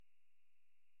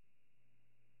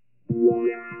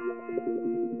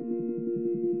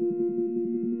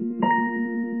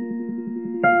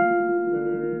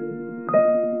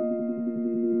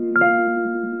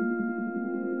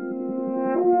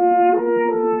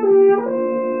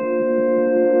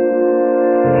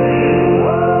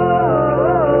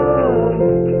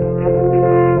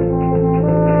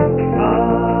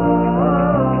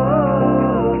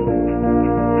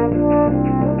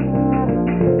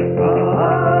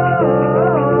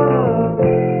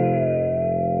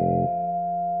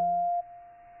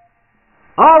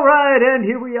right, and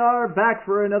here we are back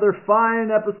for another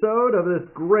fine episode of this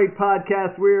great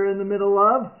podcast we're in the middle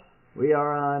of. We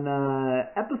are on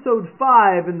episode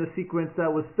 5 in the sequence that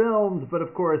was filmed, but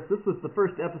of course this was the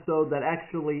first episode that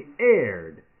actually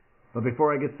aired. But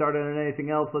before I get started on anything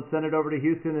else, let's send it over to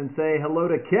Houston and say hello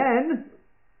to Ken.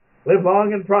 Live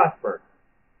long and prosper.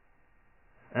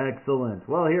 Excellent.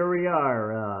 Well, here we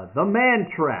are. The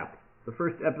Mantrap. The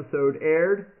first episode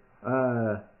aired.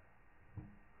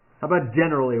 How about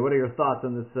generally? What are your thoughts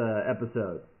on this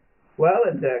episode? Well,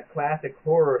 it's a classic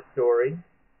horror story.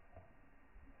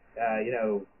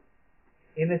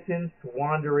 Innocents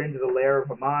wander into the lair of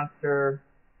a monster.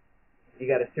 You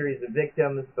got a series of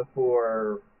victims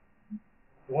before,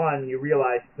 one, you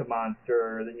realize it's a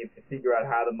monster, then you have to figure out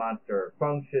how the monster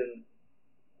functions,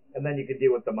 and then you can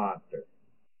deal with the monster.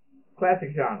 Classic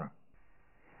genre.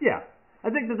 Yeah.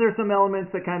 I think that there's some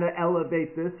elements that kind of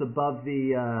elevate this above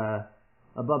the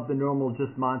normal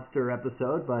just monster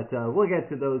episode, but we'll get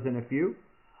to those in a few.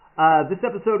 This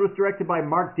episode was directed by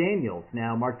Mark Daniels.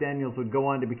 Now, Mark Daniels would go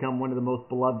on to become one of the most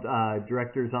beloved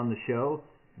directors on the show,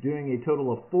 doing a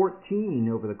total of 14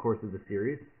 over the course of the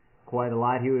series. Quite a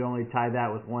lot. He would only tie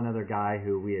that with one other guy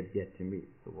who we had yet to meet,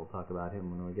 so we'll talk about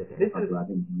him when we get there. This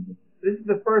is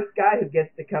the first guy who gets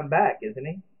to come back, isn't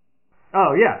he?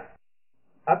 Oh, yeah.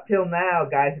 Up till now,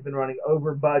 guys have been running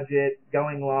over budget,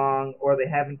 going long, or they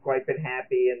haven't quite been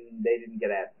happy and they didn't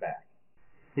get asked back.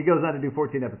 He goes on to do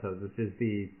 14 episodes, which is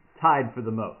the tied for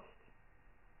the most.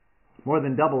 More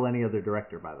than double any other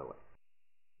director, by the way.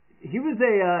 He was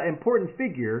a important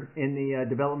figure in the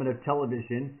development of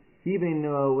television. He even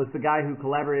was the guy who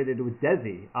collaborated with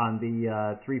Desi on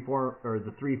the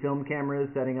three film cameras,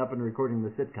 setting up and recording the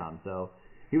sitcom. So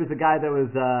he was a guy that was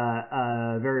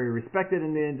very respected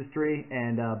in the industry,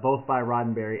 and both by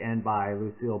Roddenberry and by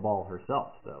Lucille Ball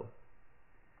herself. So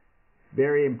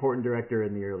very important director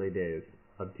in the early days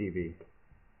of TV.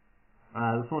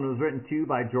 This one was written too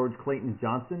by George Clayton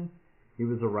Johnson. He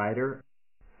was a writer.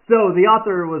 So the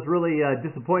author was really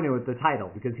disappointed with the title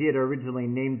because he had originally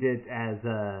named it as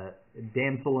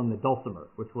Damsel in the Dulcimer,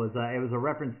 which was it was a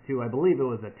reference to, I believe it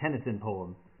was a Tennyson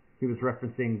poem he was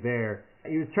referencing there.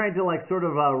 He was trying to sort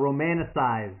of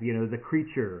romanticize, the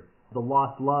creature, the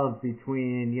lost love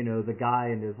between, the guy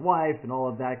and his wife and all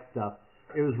of that stuff.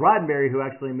 It was Roddenberry who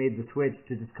actually made the switch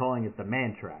to just calling it the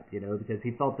Mantrap, because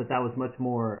he felt that was much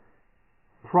more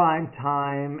prime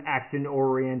time,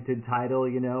 action-oriented title,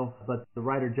 but the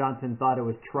writer Johnson thought it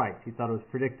was trite. He thought it was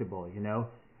predictable,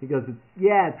 He goes,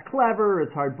 it's clever,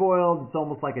 it's hard-boiled, it's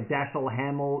almost like a Dashiell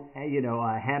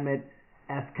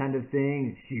Hammett-esque kind of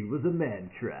thing. She was a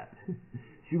man-trap.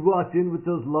 She walked in with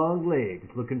those long legs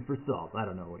looking for salt. I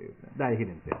don't know what he was saying. No, he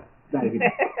didn't say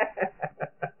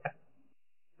that.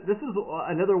 This is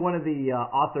another one of the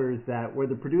authors where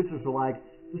the producers were like,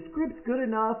 the script's good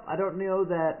enough. I don't know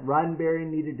that Roddenberry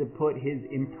needed to put his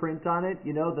imprint on it,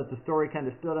 that the story kind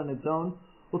of stood on its own.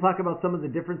 We'll talk about some of the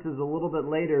differences a little bit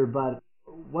later, but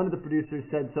one of the producers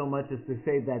said so much as to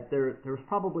say that there was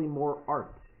probably more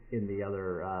art in the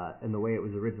other, in the way it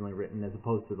was originally written as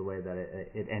opposed to the way that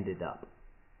it ended up.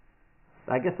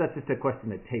 I guess that's just a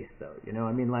question of taste, though,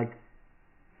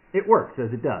 it works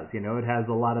as it does, it has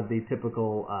a lot of the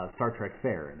typical Star Trek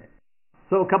fare in it.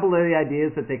 So a couple of the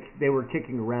ideas that they were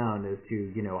kicking around as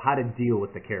to, how to deal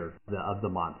with the character of the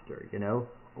monster,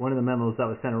 One of the memos that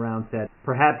was sent around said,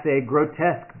 perhaps a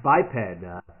grotesque biped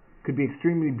could be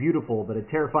extremely beautiful, but a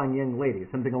terrifying young lady,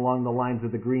 something along the lines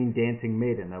of the Green Dancing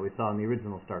Maiden that we saw in the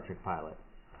original Star Trek pilot.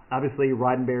 Obviously,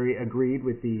 Roddenberry agreed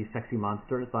with the sexy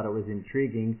monster, thought it was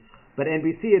intriguing, but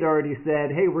NBC had already said,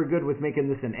 hey, we're good with making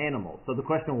this an animal. So the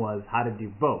question was how to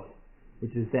do both,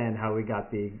 which is then how we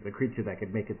got the creature that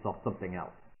could make itself something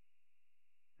else.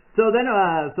 So then,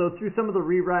 through some of the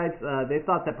rewrites, they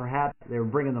thought that perhaps they were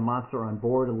bringing the monster on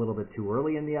board a little bit too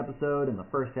early in the episode, in the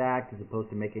first act, as opposed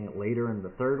to making it later in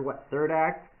the third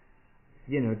act.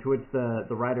 To which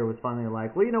the writer was finally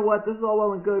like, well, you know what, this is all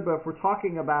well and good, but if we're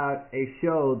talking about a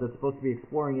show that's supposed to be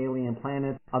exploring alien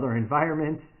planets, other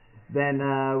environments, then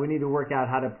we need to work out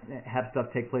how to have stuff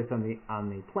take place on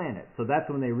the planet. So that's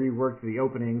when they reworked the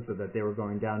opening so that they were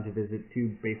going down to visit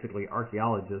two basically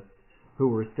archaeologists who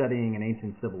were studying an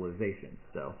ancient civilization.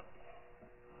 So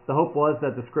the hope was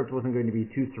that the script wasn't going to be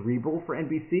too cerebral for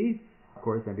NBC. Of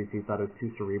course, NBC thought it was too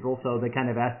cerebral, so they kind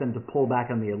of asked them to pull back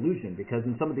on the illusion, because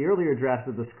in some of the earlier drafts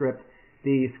of the script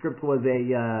was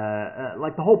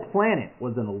like the whole planet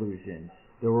was an illusion.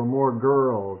 There were more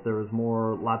girls, there was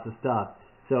lots of stuff.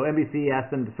 So NBC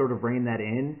asked them to sort of rein that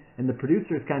in, and the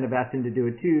producers kind of asked them to do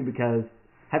it too, because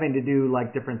having to do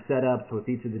different setups with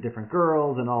each of the different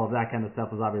girls and all of that kind of stuff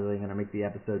was obviously going to make the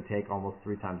episode take almost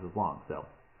 3 times as long. So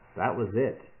That was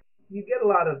it. You get a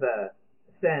lot of the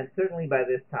sense, certainly by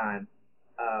this time,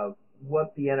 of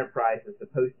what the Enterprise is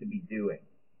supposed to be doing.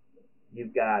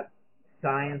 You've got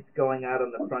science going out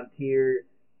on the frontier.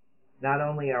 Not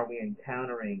only are we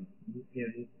encountering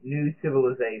new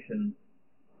civilizations,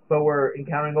 but we're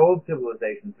encountering old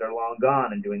civilizations that are long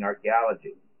gone and doing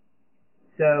archaeology.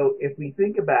 So if we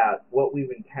think about what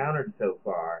we've encountered so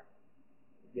far,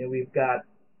 we've got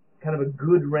kind of a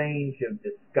good range of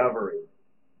discovery.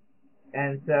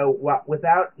 And so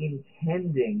without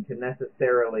intending to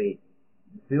necessarily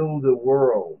build a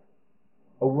world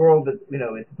that,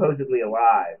 is supposedly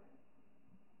alive,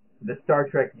 the Star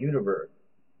Trek universe,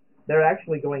 they're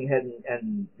actually going ahead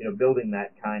and building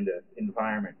that kind of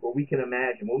environment where we can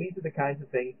imagine, well, these are the kinds of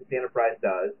things that the Enterprise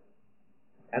does,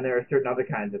 and there are certain other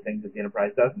kinds of things that the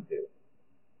Enterprise doesn't do.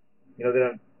 They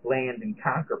don't land and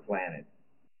conquer planets.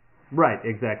 Right,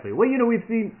 exactly. Well, we've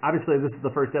seen, obviously this is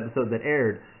the first episode that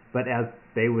aired, but as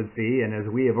they would see, and as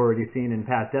we have already seen in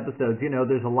past episodes,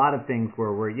 there's a lot of things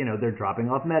where they're dropping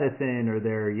off medicine, or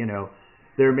they're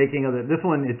making this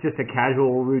one is just a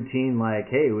casual routine, like,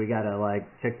 hey, we gotta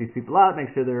check these people out, make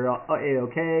sure they're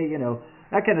A-okay,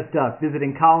 that kind of stuff.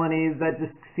 Visiting colonies, that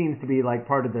just seems to be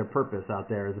part of their purpose out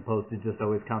there, as opposed to just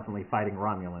always constantly fighting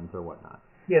Romulans or whatnot.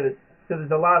 Yeah, so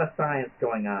there's a lot of science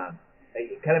going on,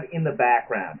 kind of in the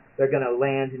background. They're gonna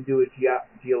land and do a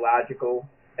geological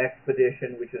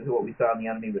expedition, which is what we saw in The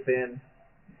Enemy Within.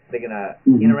 They're gonna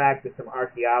interact with some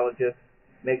archaeologists,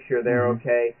 make sure they're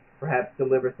okay, perhaps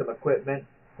deliver some equipment,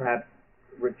 perhaps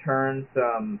return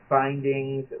some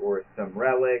findings or some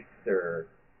relics or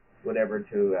whatever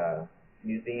to a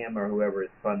museum or whoever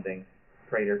is funding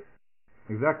Praetor.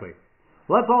 Exactly.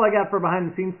 Well, that's all I got for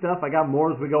behind-the-scenes stuff. I got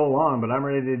more as we go along, but I'm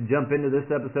ready to jump into this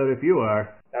episode if you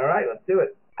are. All right, let's do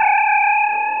it.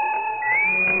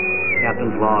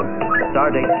 Captain's log.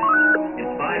 Stardate.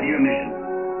 It's 5-year mission.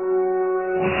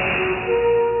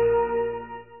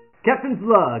 Captain's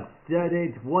log.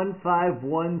 Stardate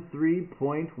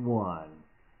 1513.1.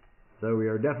 So we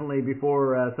are definitely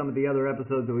before some of the other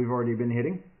episodes that we've already been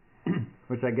hitting,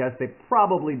 which I guess they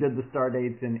probably did the star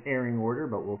dates in airing order,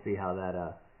 but we'll see how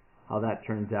that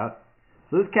turns out.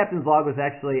 So this Captain's log was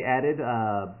actually added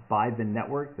by the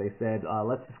network. They said,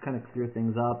 let's just kind of clear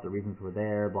things up. The reasons were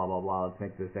there, blah, blah, blah. Let's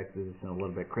make this exposition a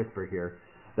little bit crisper here.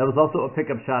 That was also a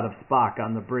pickup shot of Spock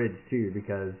on the bridge, too,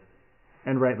 because,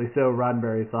 and rightly so,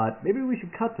 Roddenberry thought, maybe we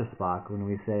should cut to Spock when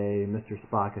we say Mr.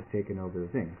 Spock has taken over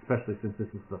the thing, especially since this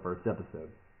is the first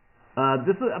episode.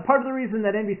 This is part of the reason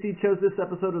that NBC chose this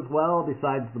episode as well,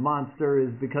 besides the monster,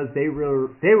 is because they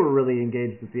were really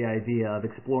engaged with the idea of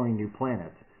exploring new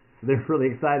planets. So they're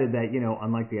really excited that,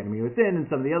 unlike The Enemy Within and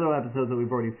some of the other episodes that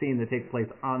we've already seen that take place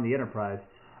on the Enterprise,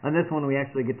 on this one we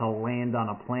actually get to land on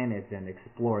a planet and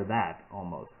explore that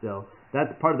almost. So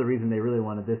that's part of the reason they really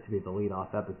wanted this to be the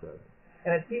lead-off episode.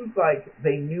 And it seems like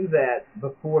they knew that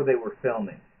before they were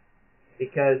filming.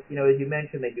 Because, as you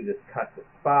mentioned, they do this cut to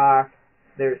Spock.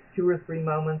 There's 2 or 3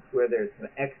 moments where there's an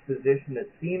exposition that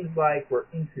seems like we're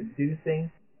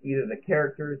introducing either the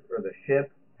characters or the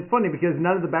ship. It's funny because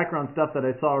none of the background stuff that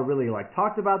I saw really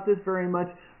talked about this very much,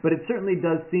 but it certainly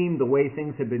does seem the way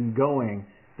things have been going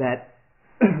that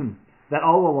that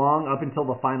all along, up until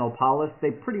the final polish,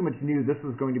 they pretty much knew this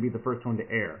was going to be the first one to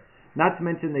air. Not to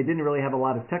mention they didn't really have a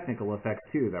lot of technical effects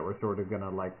too that were sort of going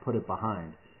to put it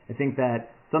behind. I think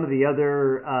that some of the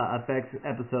other effects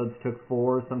episodes took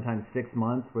 4, sometimes 6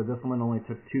 months, where this one only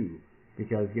took 2,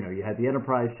 because you had the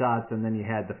Enterprise shots and then you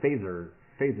had the phasers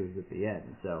at the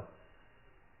end. So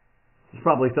there's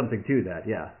probably something to that,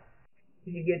 yeah.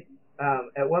 You get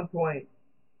at one point,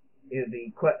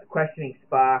 the questioning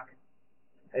Spock,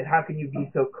 how can you be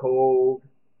so cold?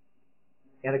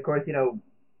 And of course,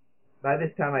 by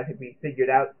this time I think we figured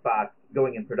out Spock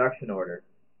going in production order.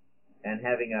 And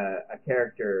having a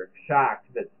character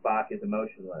shocked that Spock is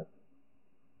emotionless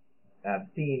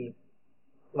seems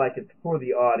like it's for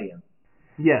the audience.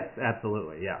 Yes,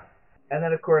 absolutely, yeah. And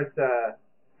then, of course,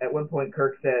 at one point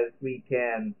Kirk says we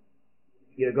can,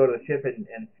 go to the ship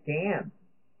and scan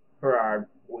for our,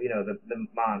 the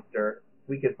monster.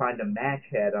 We could find a match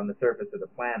head on the surface of the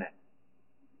planet.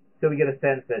 So we get a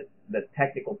sense that the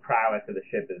technical prowess of the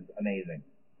ship is amazing.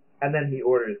 And then he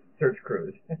orders search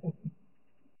crews.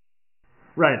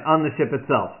 Right, on the ship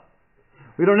itself.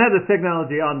 We don't have the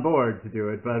technology on board to do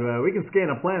it, but we can scan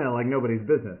a planet like nobody's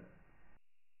business.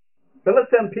 But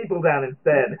let's send people down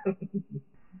instead.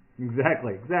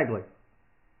 Exactly.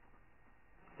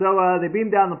 So they beam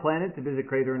down the planet to visit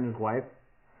Crater and his wife.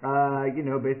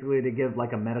 Basically to give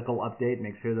a medical update,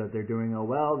 make sure that they're doing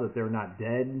well, that they're not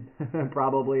dead,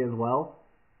 probably as well.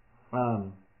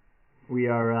 We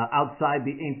are outside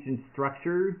the ancient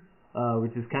structure,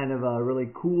 which is kind of really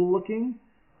cool looking.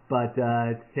 But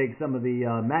to take some of the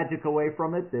magic away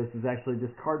from it, this is actually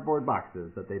just cardboard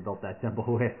boxes that they built that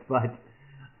temple with. But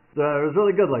so it was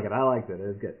really good looking. I liked it. It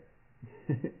was good.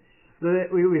 So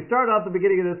we start off the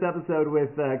beginning of this episode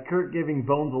with Kurt giving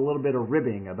Bones a little bit of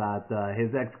ribbing about his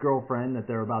ex-girlfriend that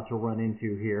they're about to run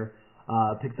into here.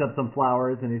 Picks up some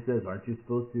flowers and he says, "Aren't you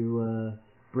supposed to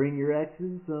bring your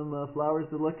exes some flowers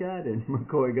to look at?" And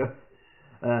McCoy goes,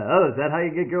 "Oh, is that how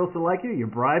you get girls to like you? You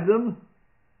bribe them?"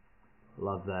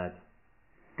 Love that.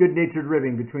 Good-natured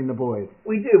ribbing between the boys.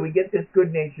 We do. We get this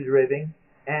good-natured ribbing.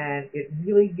 And it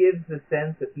really gives the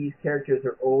sense that these characters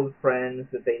are old friends,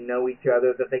 that they know each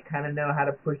other, that they kind of know how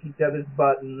to push each other's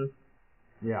buttons.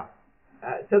 Yeah.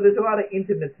 So there's a lot of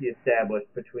intimacy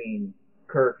established between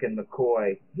Kirk and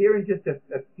McCoy. Here in just a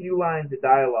few lines of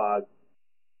dialogue,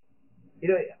 you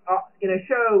know, in a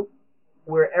show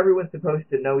where everyone's supposed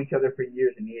to know each other for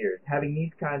years and years, having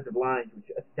these kinds of lines which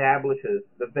establishes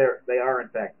that they are in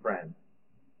fact friends,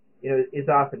 you know, is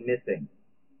often missing.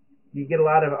 You get a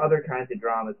lot of other kinds of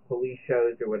dramas, police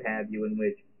shows or what have you, in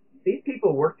which these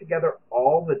people work together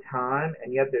all the time,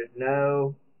 and yet there's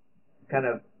no kind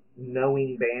of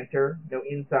knowing banter, no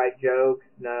inside jokes,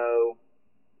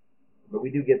 but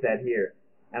we do get that here.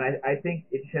 And I think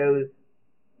it shows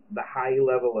the high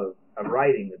level of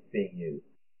writing that's being used.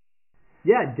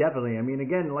 Yeah, definitely. I mean,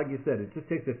 again, like you said, it just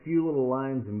takes a few little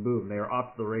lines and boom, they are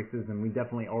off to the races, and we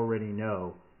definitely already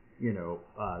know, you know,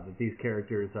 that these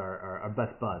characters are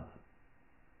best buds.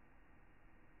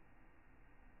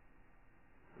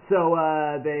 So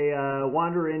they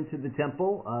wander into the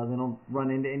temple. They don't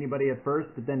run into anybody at first,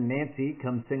 but then Nancy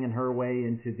comes singing her way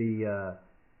into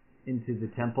the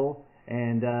temple.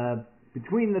 And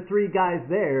between the three guys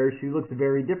there, she looks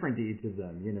very different to each of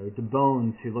them. You know, to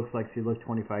Bones, she looks like she looked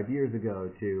 25 years ago.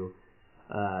 To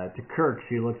Kirk,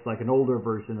 she looks like an older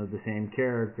version of the same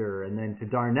character. And then to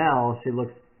Darnell, she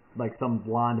looks like some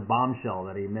blonde bombshell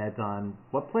that he met on,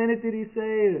 what planet did he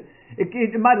say?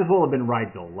 It might as well have been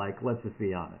Rigel, like, let's just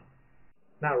be honest.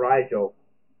 Not Rigel.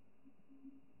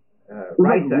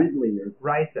 Risa.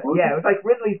 Risa. Yeah, it was like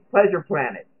Ridley's Pleasure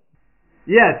Planet.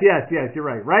 Yes, you're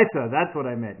right. Risa, that's what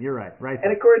I meant. You're right, Risa.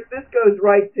 And of course, this goes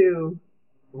right to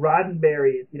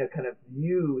Roddenberry's, you know, kind of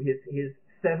view, his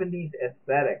 70s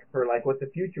aesthetic for, like, what the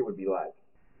future would be like.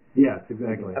 Yes,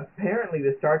 exactly. Apparently,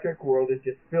 the Star Trek world is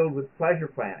just filled with pleasure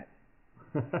planets.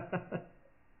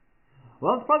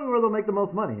 Well, it's probably where they'll make the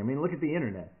most money. I mean, look at the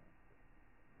internet.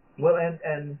 Well,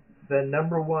 and the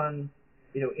number one,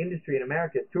 you know, industry in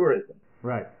America is tourism.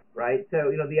 Right. Right? So,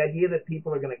 you know, the idea that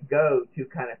people are going to go to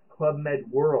kind of Club Med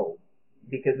world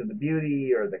because of the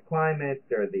beauty or the climate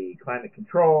or the climate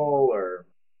control or...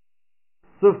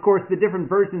 So, of course, the different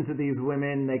versions of these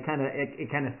women, it kind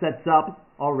of sets up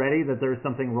already that there's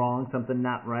something wrong, something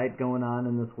not right going on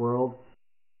in this world.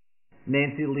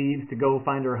 Nancy leaves to go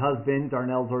find her husband.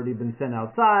 Darnell's already been sent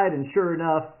outside, and sure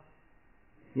enough,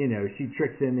 you know, she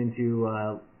tricks him into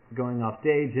going off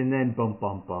stage, and then bum,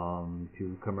 bum, bum,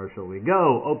 to commercial we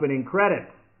go. Opening credits.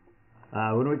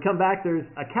 When we come back, there's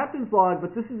a captain's log,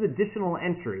 but this is additional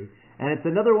entry, and it's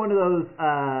another one of those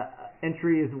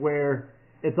entries where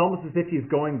it's almost as if he's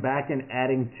going back and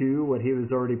adding to what he was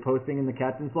already posting in the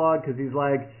captain's log, because he's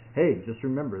like, hey, just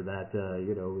remember that,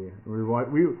 you know,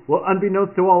 well,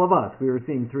 unbeknownst to all of us, we were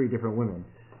seeing three different women,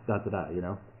 you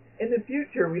know. In the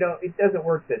future, it doesn't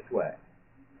work this way.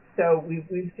 So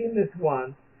we've seen this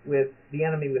once with The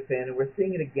Enemy Within, and we're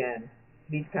seeing it again,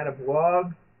 these kind of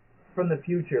logs from the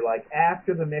future, like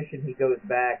after the mission he goes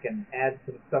back and adds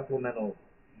some supplemental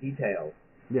details.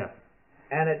 Yeah.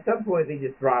 And at some point they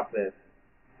just drop this,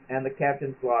 and the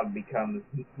captain's log becomes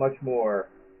much more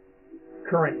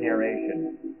current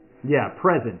narration. Yeah,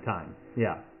 present time.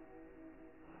 Yeah.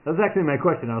 That was actually my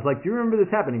question. I was like, do you remember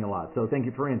this happening a lot? So thank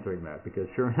you for answering that, because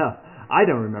sure enough, I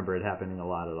don't remember it happening a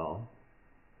lot at all.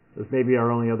 This may be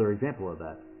our only other example of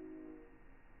that.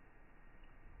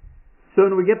 So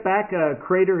when we get back,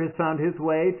 Crater has found his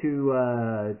way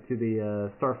to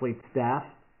the Starfleet staff.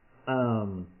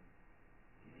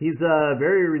 He's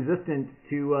very resistant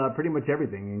to pretty much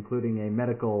everything, including a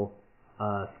medical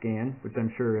scan, which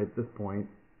I'm sure at this point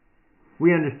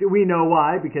we know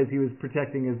why, because he was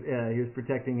protecting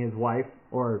his wife,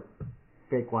 or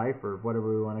fake wife, or whatever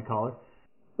we want to call it.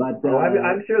 But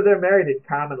I'm sure they're married in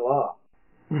common law.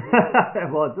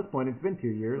 Well, at this point, it's been 2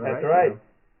 years. That's right. right.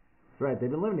 That's right. They've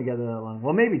been living together that long.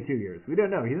 Well, maybe 2 years. We don't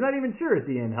know. He's not even sure at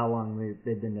the end how long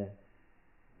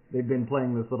they've been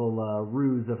playing this little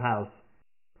ruse of house.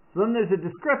 So then there's a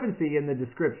discrepancy in the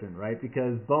description, right?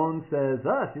 Because Bones says,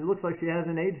 she looks like she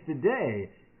hasn't aged a day.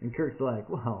 And Kirk's like,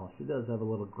 well, she does have a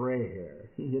little gray hair.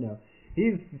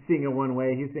 He's seeing it one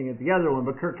way, he's seeing it the other one,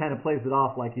 but Kirk kind of plays it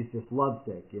off like he's just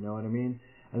lovesick, you know what I mean?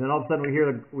 And then all of a sudden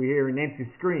we hear Nancy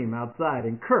scream outside,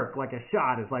 and Kirk, like a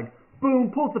shot, is like,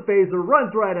 boom, pulls the phaser,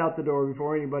 runs right out the door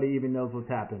before anybody even knows what's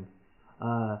happened.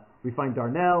 We find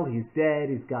Darnell, he's dead,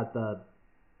 he's got the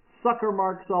sucker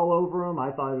marks all over him.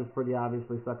 I thought it was pretty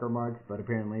obviously sucker marks, but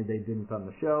apparently they didn't on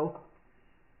the show.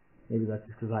 Maybe that's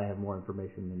just because I have more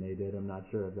information than they did, I'm not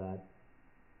sure of that.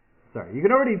 Sorry, you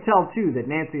can already tell, too, that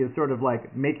Nancy is sort of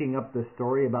like making up this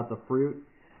story about the fruit.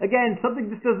 Again, something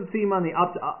just doesn't seem on the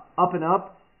up and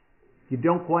up. You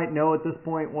don't quite know at this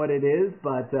point what it is,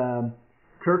 but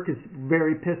Kirk is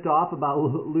very pissed off about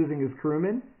losing his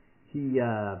crewman. He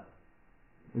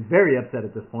is very upset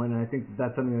at this point, and I think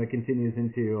that's something that continues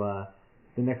into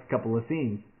the next couple of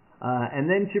scenes. And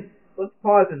then let's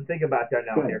pause and think about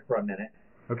Darnell here for a minute.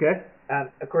 Okay.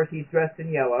 Of course, he's dressed in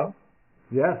yellow.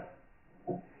 Yes.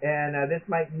 And this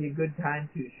might be a good time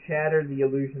to shatter the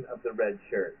illusion of the red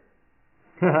shirt.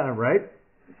 Right?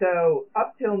 So,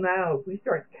 up till now, if we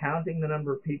start counting the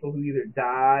number of people who either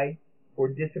die or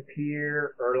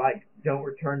disappear or, don't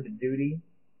return to duty,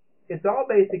 it's all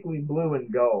basically blue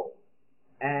and gold.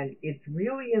 And it's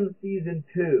really in Season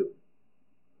 2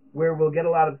 where we'll get a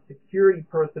lot of security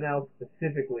personnel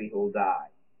specifically who'll die.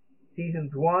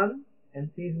 Seasons 1 and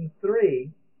Season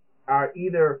 3 are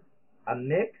either a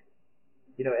mix,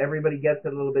 everybody gets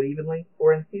it a little bit evenly,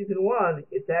 or in Season 1,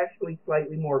 it's actually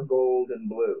slightly more gold and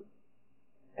blue.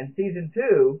 And Season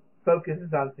 2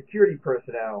 focuses on security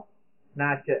personnel,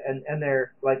 not just, and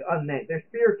they're unnamed. They're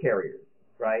spear carriers,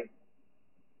 right?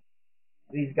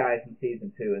 These guys in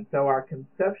Season 2. And so our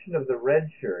conception of the red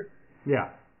shirt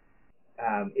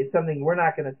is something we're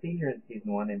not going to see here in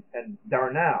Season 1. And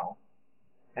Darnell,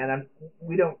 and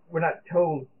we're not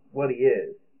told what he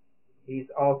is. He's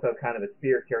also kind of a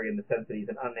spear carrier in the sense that he's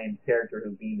an unnamed character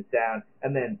who beams down,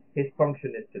 and then his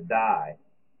function is to die.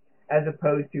 As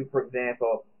opposed to, for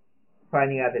example,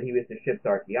 finding out that he was the ship's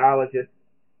archaeologist,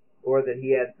 or that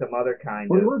he had some other kind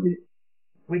of...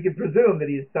 We could presume that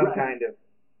he's some kind of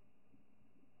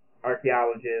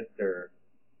archaeologist, or...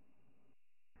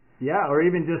 Yeah, or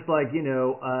even just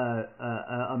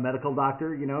a medical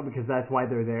doctor, because that's why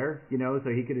they're there, so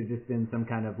he could have just been some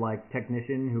kind of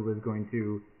technician who was going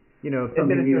to, if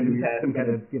something needed to be, some kind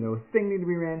of, thing needed to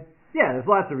be ran. Yeah, there's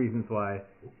lots of reasons why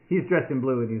he's dressed in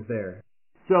blue and he's there.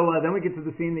 So then we get to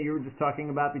the scene that you were just talking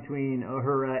about between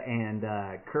Uhura and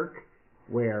Kirk,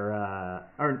 where,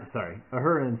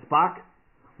 Uhura and Spock,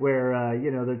 where,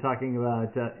 they're talking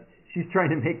about, she's trying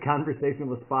to make conversation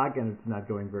with Spock and it's not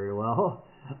going very well.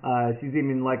 She's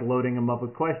even loading him up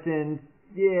with questions.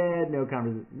 Yeah, no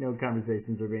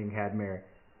conversations are being had, Mare.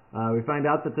 We find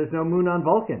out that there's no moon on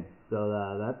Vulcan, so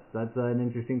that's an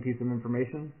interesting piece of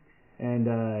information.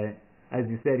 And as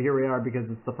you said, here we are because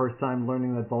it's the first time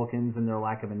learning that Vulcans and their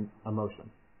lack of emotion.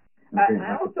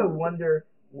 I also wonder,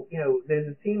 there's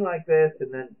a scene like this,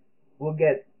 and then we'll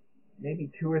get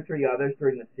maybe 2 or 3 others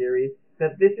during the series,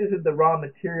 that this isn't the raw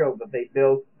material that they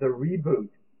built the reboot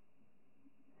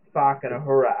Spock and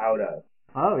Uhura out of.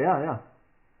 Oh, yeah.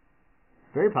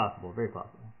 Very possible, very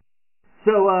possible.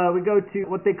 So we go to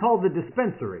what they call the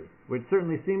dispensary, which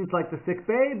certainly seems like the sick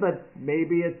bay, but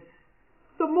maybe it's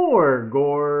the morgue,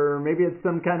 or maybe it's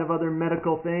some kind of other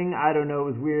medical thing. I don't know.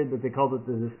 It was weird that they called it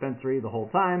the dispensary the whole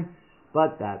time,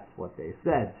 but that's what they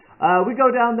said. We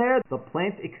go down there. The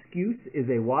plant excuse is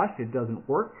a wash. It doesn't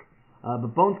work.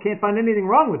 But Bones can't find anything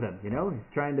wrong with him.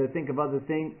 He's trying to think of other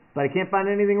things, but he can't find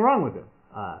anything wrong with him.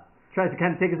 Tries to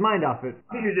kind of take his mind off it.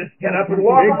 He should just get up and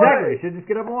walk away. Exactly. He should just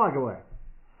get up and walk away.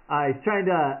 He's trying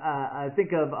to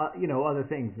think of other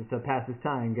things just to pass his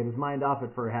time, get his mind off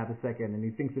it for half a second, and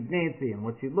he thinks of Nancy and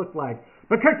what she looked like.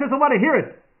 But Kirk doesn't want to hear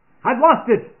it. I've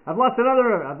lost it. I've lost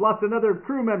another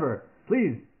crew member.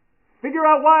 Please figure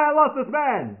out why I lost this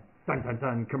man. Dun dun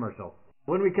dun. Commercial.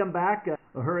 When we come back,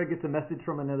 Uhura gets a message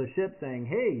from another ship saying,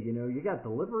 hey, you got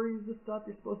deliveries of stuff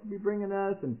you're supposed to be bringing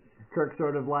us, and Kirk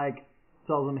sort of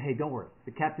tells him, hey, don't worry,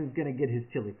 the captain's going to get his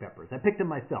chili peppers. I picked them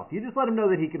myself. You just let him know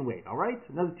that he can wait, all right?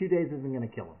 Another 2 days isn't going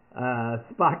to kill him.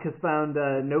 Spock has found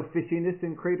no fishiness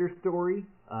in Crater's story.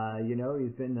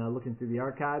 He's been looking through the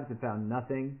archives and found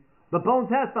nothing. But Bones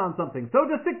has found something. So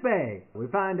does Sickbay. We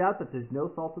find out that there's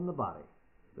no salt in the body.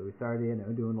 So we start,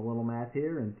 doing a little math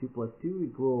here, and 2 plus 2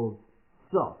 equals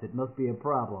salt. It must be a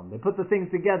problem. They put the things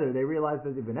together. They realize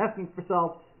that they've been asking for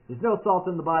salt. There's no salt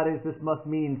in the bodies. This must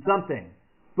mean something.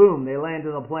 Boom, they land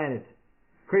on the planet.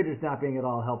 Crater's not being at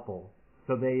all helpful.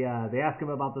 So they ask him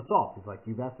about the salt. He's like,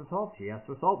 you've asked for salt? She asked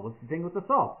for salt. What's the thing with the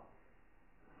salt?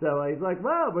 So he's like,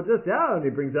 well, we're just down. He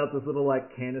brings out this little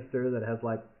like canister that has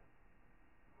like,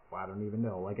 well, I don't even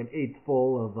know, like an eighth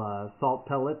full of salt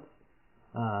pellets.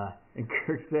 And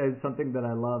Kirk says something that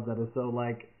I love that is so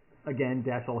like, again,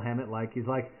 Dashiell Hammett like. He's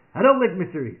like, I don't like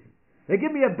mysteries. They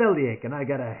give me a bellyache, and I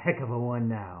got a heck of a one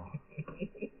now.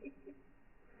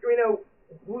 You know,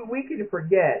 we can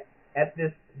forget at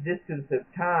this distance of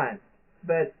time,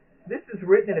 but this is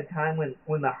written at a time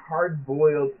when the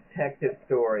hard-boiled detective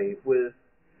story was,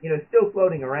 you know, still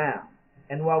floating around.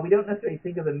 And while we don't necessarily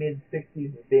think of the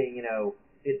mid-'60s as being, you know,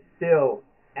 it's still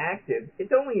active,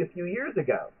 it's only a few years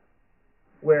ago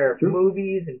where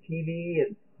movies and TV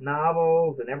and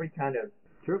novels and every kind of,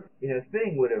 you know,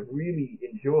 thing would have really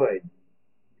enjoyed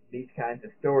these kinds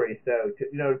of stories. So,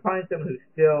 to find someone who's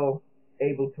still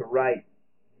able to write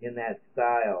in that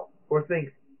style or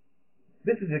thinks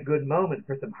this is a good moment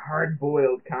for some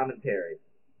hard-boiled commentary,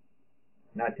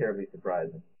 not terribly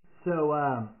surprising. So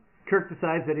Kirk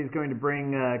decides that he's going to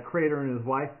bring Crater and his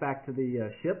wife back to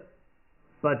the ship,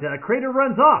 but Crater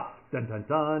runs off. Dun dun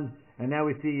dun. And now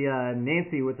we see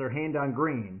Nancy with her hand on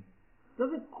green.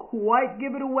 Doesn't quite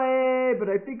give it away, but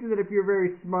I think that if you're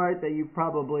very smart, that you've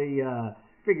probably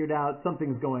figured out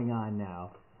something's going on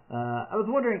now. I was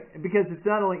wondering, because it's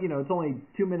not only, it's only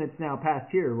 2 minutes now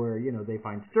past here where, they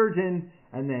find Sturgeon,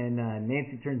 and then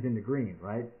Nancy turns into green,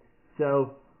 right?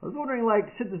 So I was wondering,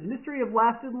 should this mystery have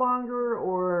lasted longer,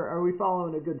 or are we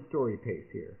following a good story pace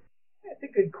here? That's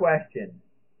a good question.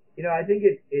 I think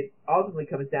it ultimately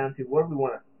comes down to what do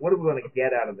we want to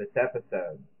get out of this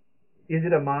episode? Is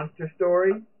it a monster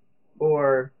story,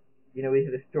 or is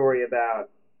it a story about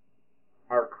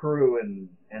our crew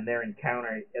and their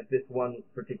encounter at this one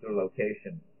particular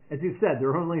location? As you said, there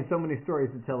are only so many stories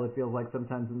to tell, it feels like,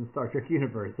 sometimes in the Star Trek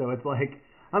universe. So it's like,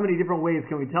 how many different ways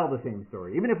can we tell the same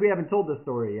story? Even if we haven't told the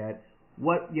story yet,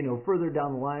 what, further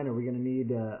down the line are we going to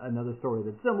need another story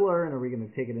that's similar, and are we going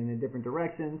to take it in a different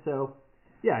direction? So,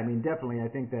 yeah, definitely, I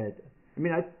think that,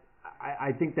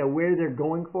 I think that where they're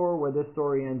going for, where this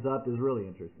story ends up, is really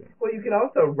interesting. Well, you can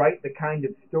also write the kind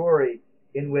of story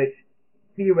in which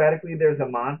theoretically there's a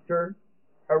monster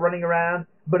running around,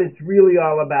 but it's really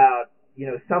all about,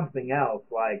 something else,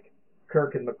 like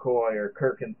Kirk and McCoy or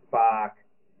Kirk and Spock.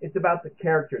 It's about the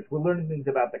characters. We're learning things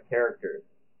about the characters.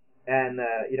 And,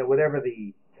 whatever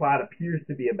the plot appears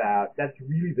to be about, that's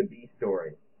really the B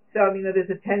story. So, there's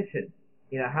a tension.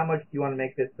 How much do you want to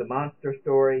make this the monster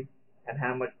story, and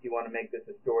how much do you want to make this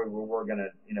a story where we're going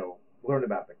to, learn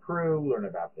about the crew, learn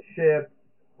about the ship,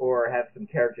 or have some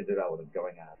character development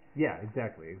going on? Yeah,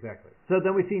 exactly. So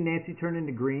then we see Nancy turn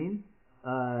into green.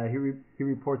 He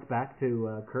reports back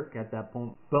to Kirk at that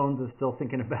point. Bones is still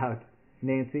thinking about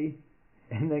Nancy.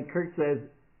 And then Kirk says,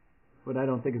 what I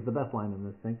don't think is the best line in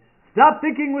this thing, "Stop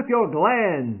thinking with your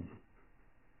glands."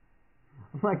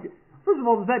 I'm like, first of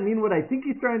all, does that mean what I think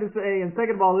he's trying to say? And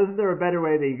second of all, isn't there a better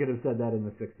way that you could have said that in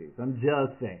the 60s? I'm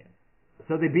just saying.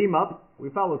 So they beam up. We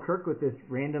follow Kirk with this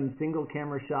random single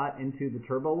camera shot into the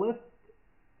turbo lift.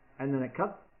 And then it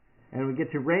cuts. And we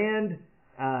get to Rand.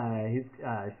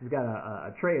 She's got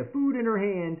a tray of food in her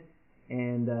hand.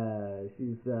 And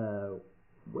she's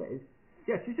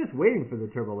just waiting for the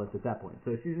turbo lift at that point.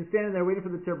 So she's just standing there waiting for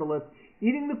the turbo lift,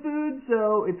 eating the food.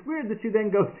 So it's weird that she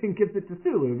then goes and gives it to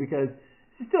Sulu, because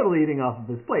she's totally eating off of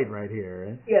his plate right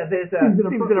here. Yeah,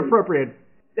 seems inappropriate.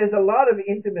 There's a lot of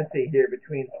intimacy here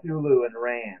between Sulu and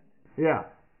Rand. Yeah.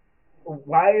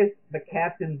 Why is the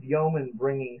captain's yeoman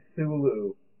bringing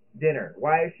Sulu dinner?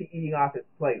 Why is she eating off his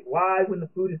plate? Why, when the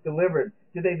food is delivered,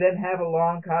 do they then have a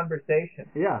long conversation?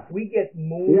 Yeah. We get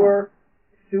more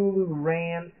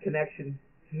Sulu-Rand connection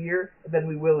here than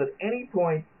we will at any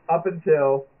point up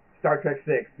until Star Trek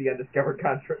VI, The Undiscovered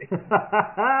Country.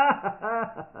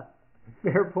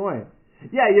 Fair point.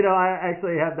 Yeah, I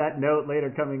actually have that note later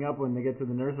coming up when they get to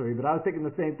the nursery, but I was thinking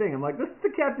the same thing. I'm like, this is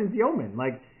the captain's yeoman.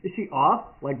 Like, is she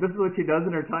off? Like, this is what she does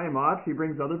in her time off? She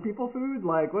brings other people food?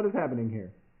 Like, what is happening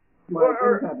here?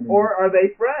 Or are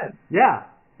they friends? Yeah,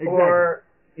 exactly. Or,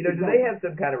 do they have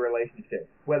some kind of relationship?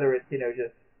 Whether it's,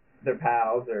 just their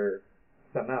pals or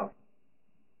something else.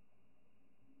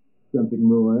 Something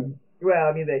more.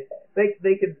 Well, they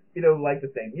could, like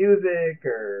the same music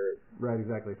or... Right,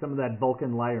 exactly. Some of that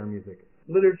Vulcan lyre music.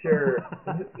 Literature,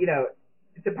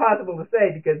 it's impossible to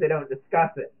say because they don't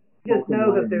discuss it. Just Vulcan know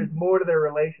lyre. that there's more to their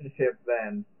relationship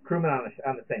than crewmen on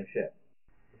the same ship.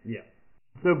 Yeah.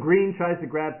 So Green tries to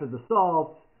grab for the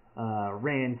salt.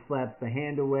 Rand slaps the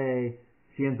hand away.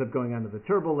 She ends up going onto the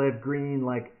turbo lift. Green,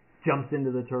 jumps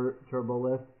into the turbo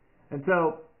lift. And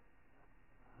so,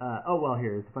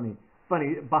 here, it's funny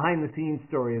behind the scenes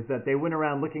story is that they went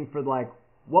around looking for,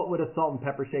 what would a salt and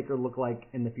pepper shaker look like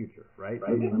in the future, right?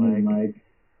 Right. I mean, like,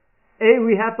 A,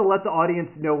 we have to let the audience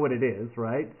know what it is,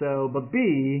 right? So, but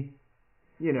B,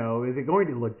 is it going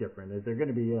to look different? Is there going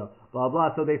to be, blah,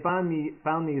 blah. So they found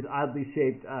these oddly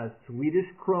shaped Swedish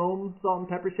chrome salt and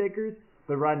pepper shakers,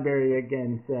 but Roddenberry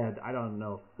again said, I don't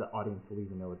know if the audience will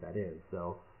even know what that is.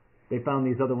 So they found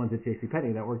these other ones at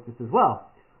JCPenney that worked just as well.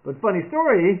 But funny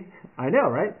story, I know,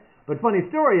 right? But funny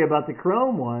story about the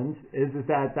chrome ones is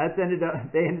that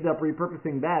they ended up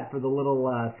repurposing that for the little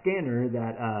scanner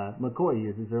that McCoy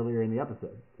uses earlier in the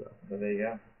episode. So there you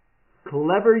go.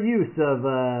 Clever use of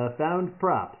found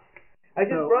props. I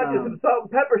just brought you some salt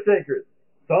and pepper shakers.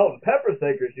 Salt and pepper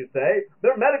shakers, you say?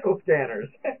 They're medical scanners.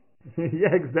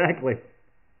 Yeah, exactly.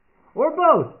 Or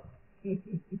both.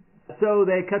 So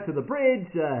they cut to the bridge.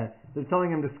 They're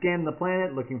telling him to scan the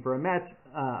planet, looking for a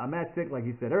matchstick, like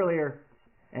you said earlier.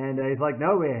 And he's like,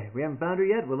 no, we haven't found her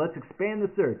yet. Well, let's expand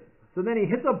the search. So then he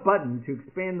hits a button to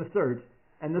expand the search,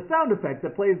 and the sound effect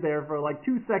that plays there for like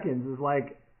 2 seconds is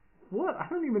like, what? I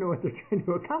don't even know what they're trying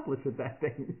to accomplish with that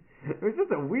thing. It was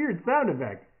just a weird sound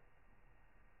effect.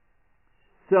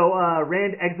 So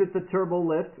Rand exits the turbo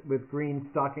lift with Green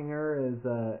stalking her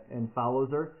and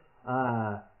follows her.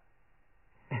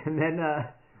 And then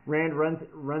Rand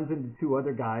runs into 2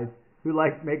 other guys who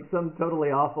make some totally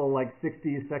awful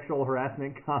 60s sexual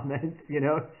harassment comments,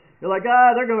 They're like,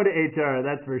 they're going to HR,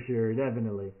 that's for sure,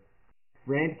 definitely.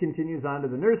 Rand continues on to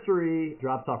the nursery,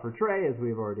 drops off her tray, as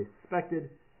we've already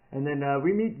expected, and then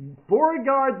we meet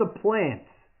Beauregard the plant.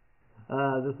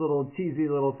 This little cheesy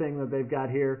little thing that they've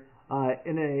got here.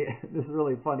 This is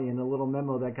really funny, in a little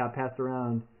memo that got passed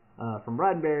around from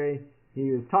Roddenberry,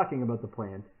 he was talking about the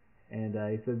plant, and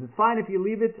he says, it's fine if you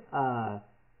leave it,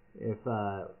 if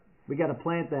we got a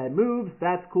plant that moves,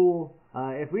 that's cool.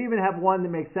 If we even have one that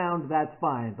makes sound, that's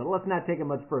fine. But let's not take it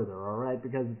much further, all right?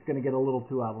 Because it's going to get a little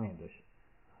too outlandish.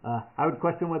 I would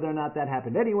question whether or not that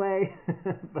happened anyway,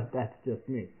 but that's just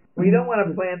me. Well, you don't want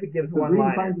a plant that gives one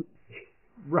line.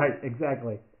 Right,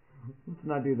 exactly. Let's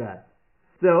not do that.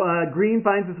 So Green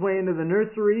finds his way into the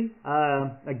nursery,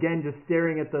 again just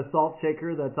staring at the salt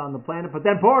shaker that's on the planet. But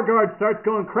then Beauregard starts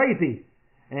going crazy,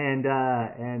 and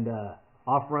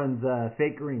off runs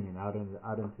fake Green out into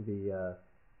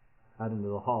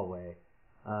the hallway.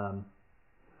 So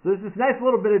there's this nice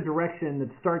little bit of direction that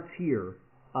starts here,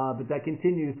 but that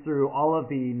continues through all of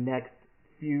the next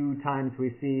few times we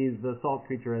see the salt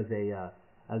creature as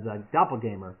a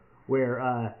doppelganger,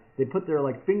 where they put their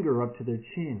finger up to their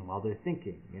chin while they're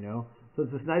thinking, So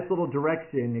it's this nice little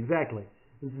direction, exactly.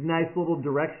 This nice little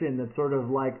direction that sort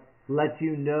of lets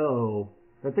you know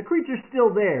that the creature's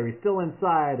still there. He's still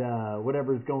inside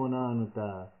whatever's going on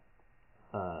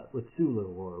with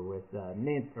Sulu or with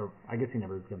Nancy, or I guess he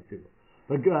never becomes Sulu,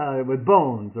 but with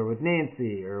Bones or with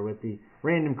Nancy or with the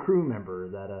random crew member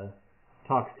that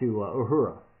talks to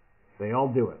Uhura. They all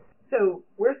do it. So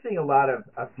we're seeing a lot of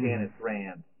Janice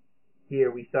Rand. Here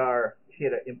we saw she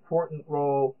had an important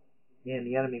role in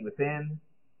The Enemy Within.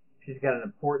 She's got an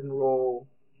important role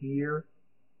here.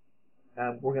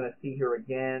 We're going to see her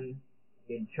again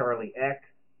in Charlie X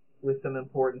with some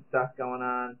important stuff going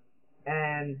on.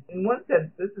 And in one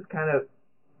sense, this is kind of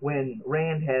when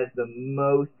Rand has the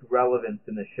most relevance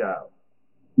in the show.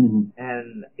 Mm-hmm.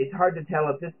 And it's hard to tell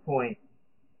at this point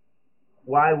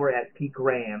why we're at peak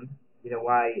Rand,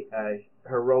 why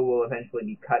her role will eventually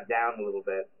be cut down a little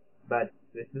bit. But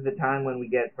this is the time when we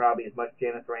get probably as much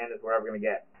Janice Rand as we're ever going to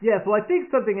get. Yeah, so I think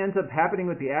something ends up happening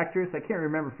with the actress. I can't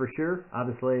remember for sure.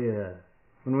 Obviously,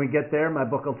 when we get there, my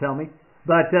book will tell me.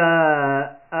 But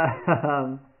I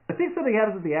think something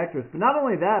happens with the actress. But not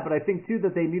only that, but I think, too,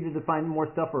 that they needed to find more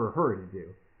stuff for her to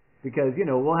do. Because,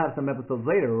 we'll have some episodes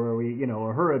later where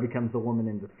Uhura becomes the woman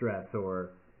in distress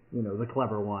or, the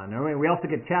clever one. I mean, we also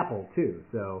get Chapel, too.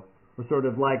 So we're sort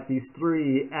of like these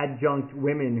 3 adjunct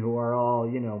women who are all,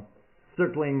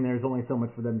 circling, there's only so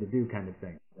much for them to do kind of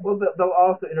thing. Well, they'll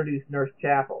also introduce Nurse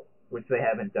Chapel, which they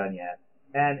haven't done yet.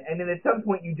 And then at some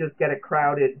point you just get a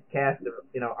crowded cast of,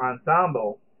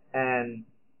 ensemble, and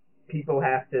people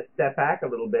have to step back a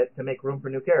little bit to make room for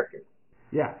new characters.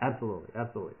 Yeah, absolutely,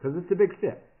 because it's a big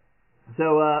ship. So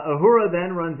Uhura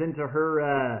then runs into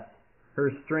her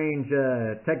strange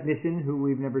technician who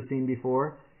we've never seen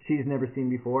before. She's never seen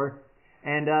before.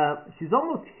 And she's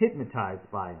almost hypnotized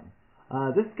by him.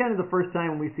 This is kind of the first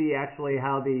time we see actually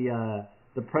how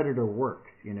the Predator works,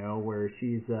 where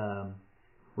she's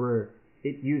where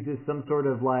it uses some sort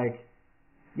of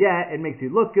it makes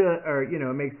you look good, or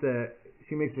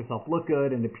she makes herself look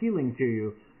good and appealing to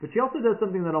you, but she also does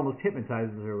something that almost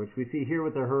hypnotizes her, which we see here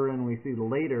with her, and we see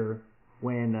later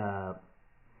when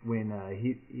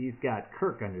he's got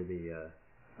Kirk under the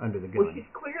under the gun. Well, she's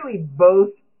clearly both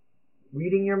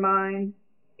reading your mind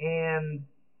and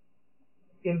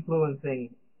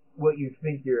influencing what you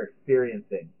think you're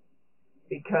experiencing.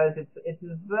 Because it's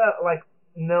like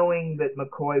knowing that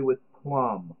McCoy was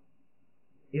plumb.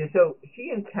 So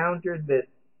she encountered this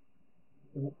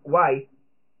wife,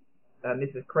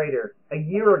 Mrs. Crater, a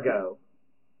year ago.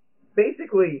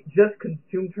 Basically just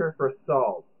consumed her for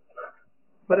salt.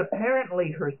 But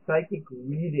apparently her psychic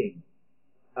reading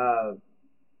of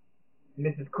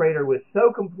Mrs. Crater was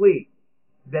so complete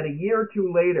that a year or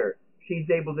two later, she's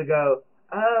able to go,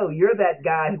 oh, you're that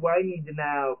guy who I need to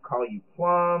now call you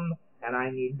Plum, and I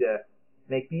need to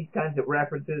make these kinds of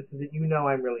references so that you know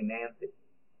I'm really Nancy.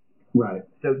 Right.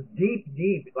 So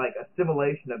deep, like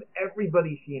assimilation of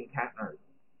everybody she encounters.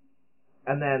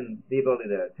 And then the ability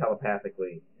to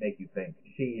telepathically make you think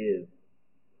she is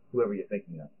whoever you're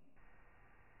thinking of.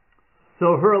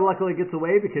 So her luckily gets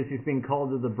away because she's being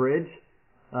called to the bridge.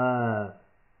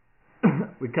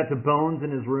 We cut to Bones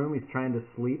in his room. He's trying to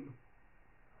sleep.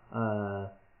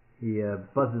 He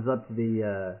buzzes up to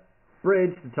the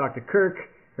bridge to talk to Kirk.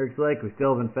 Kirk's like, we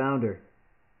still haven't found her.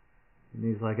 And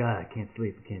he's like, I can't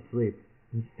sleep.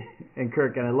 And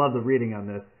Kirk, and I love the reading on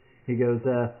this, he goes,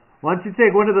 why don't you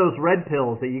take one of those red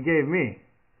pills that you gave me?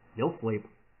 You'll sleep.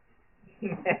 It's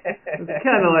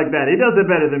kind of like that. He does it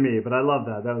better than me, but I love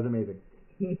that. That was amazing.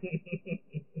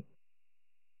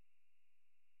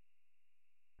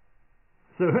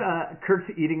 So Kirk's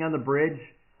eating on the bridge.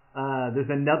 There's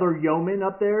another yeoman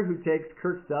up there who takes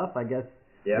Kirk's stuff. I guess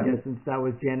since that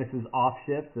was Janice's off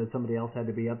shift, that somebody else had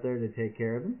to be up there to take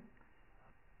care of him.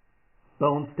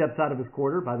 Bones steps out of his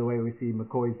quarter. By the way, we see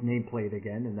McCoy's nameplate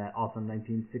again in that awesome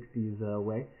 1960s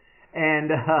way. And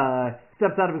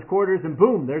steps out of his quarters, and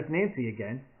boom, there's Nancy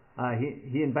again.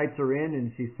 He invites her in,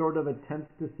 and she sort of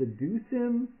attempts to seduce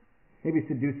him. Maybe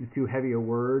seduce is too heavy a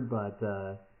word, but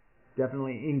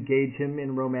definitely engage him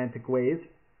in romantic ways.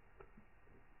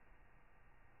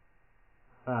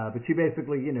 But she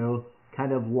basically,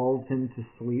 kind of lulls him to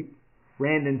sleep.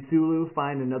 Rand and Sulu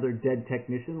find another dead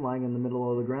technician lying in the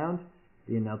middle of the ground.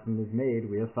 The announcement is made,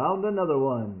 we have found another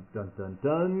one. Dun dun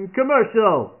dun,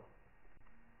 commercial!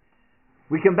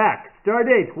 We come back.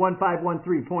 Stardate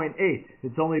 1513.8.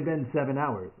 It's only been 7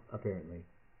 hours, apparently.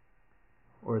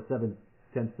 Or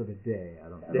 7/10 of a day, I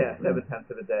don't know. Yeah,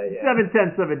 7/10 of a day, yeah.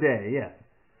 7/10 of a day, yes.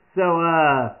 So,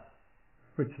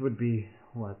 which would be,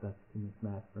 what, that's too much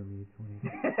math for me, 20.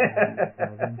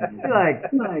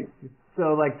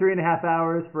 So 3.5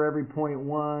 hours for every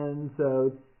 0.1, so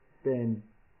it's been,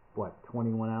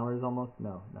 21 hours almost?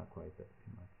 No, not quite, that's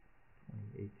too much.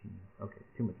 18, okay,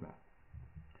 too much math.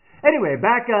 Anyway,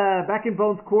 back in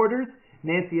Bones' quarters,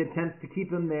 Nancy attempts to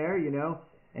keep him there,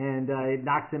 and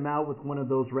knocks him out with one of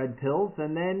those red pills,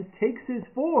 and then takes his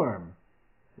form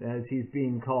as he's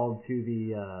being called to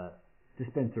the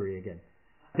dispensary again.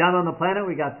 Down on the planet,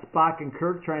 we got Spock and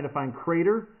Kirk trying to find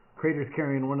Crater. Crater's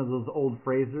carrying one of those old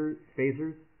phasers.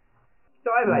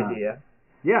 So I have an idea.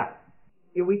 Yeah.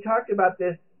 We talked about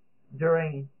this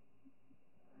during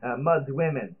Mudd's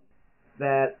Women,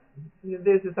 that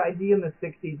there's this idea in the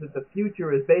 60s that the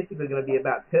future is basically going to be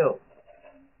about pills.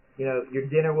 Your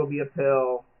dinner will be a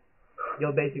pill.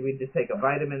 You'll basically just take a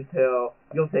vitamin pill.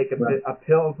 You'll take a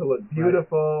pill to look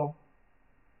beautiful.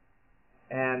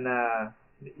 And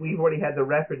we've already had the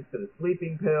reference to the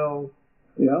sleeping pills.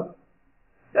 Yep.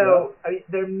 So,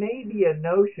 there may be a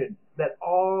notion that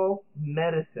all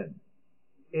medicine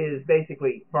is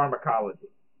basically pharmacology.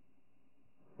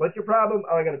 What's your problem?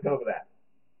 Oh, I got a pill for that.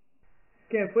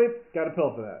 Can't sleep? Got a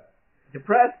pill for that.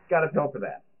 Depressed? Got a pill for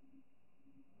that.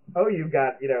 Oh, you've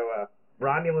got,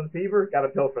 Romulan fever? Got a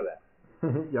pill for that.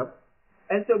 Yep.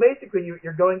 And so basically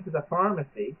you're going to the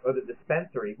pharmacy or the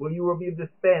dispensary where you will be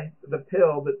dispensed the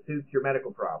pill that suits your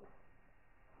medical problem.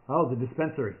 Oh, the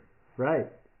dispensary. Right.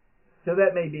 So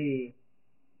that may be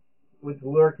what's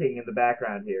lurking in the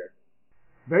background here.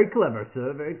 Very clever,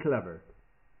 sir. Very clever.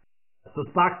 So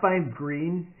Spock finds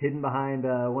Green hidden behind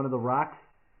one of the rocks.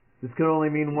 This could only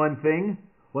mean one thing.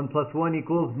 1 + 1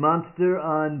 equals monster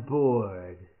on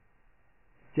board.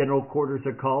 General quarters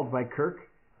are called by Kirk.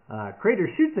 Crater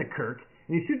shoots at Kirk,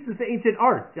 and he shoots this ancient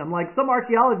art. I'm like, some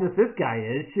archaeologist this guy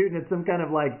is, shooting at some kind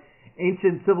of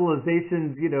ancient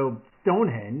civilization's,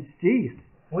 Stonehenge. Jeez.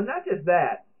 Well, not just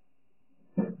that,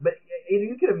 but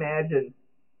you can imagine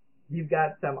you've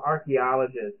got some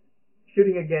archaeologist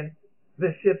shooting against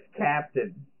the ship's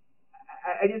captain.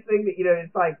 I just think that,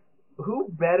 it's like, who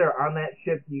better on that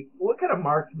ship? What kind of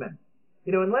marksman?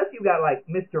 Unless you got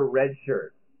Mr.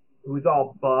 Redshirt, who's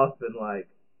all buff and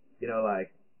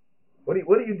what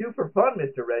do you do for fun,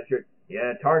 Mr. Redshirt?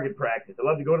 Yeah, target practice. I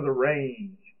love to go to the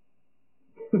range.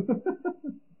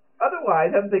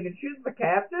 Otherwise, I'm thinking, choose the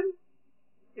captain.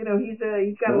 You know, he's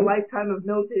got a lifetime of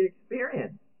military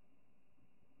experience.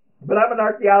 But I'm an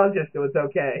archaeologist, so it's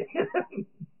okay.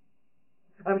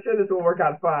 I'm sure this will work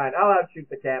out fine. I'll outshoot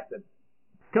the captain.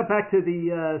 Cut back to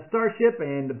the starship,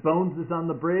 and Bones is on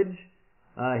the bridge.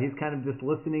 He's kind of just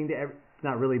listening to it's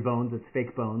not really Bones, it's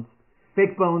Fake Bones.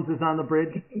 Fake Bones is on the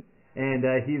bridge, and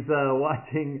he's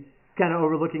watching, kind of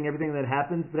overlooking everything that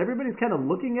happens, but everybody's kind of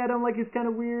looking at him like he's kind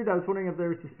of weird. I was wondering if they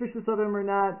were suspicious of him or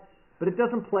not, but it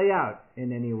doesn't play out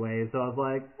in any way, so I was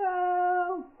like,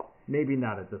 oh, maybe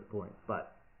not at this point,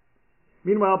 but...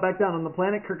 Meanwhile, back down on the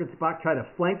planet, Kirk and Spock try to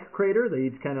flank Crater. They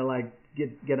each kind of like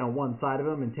get on one side of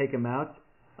him and take him out.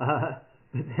 But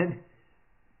then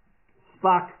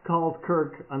Spock calls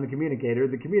Kirk on the communicator.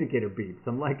 The communicator beeps.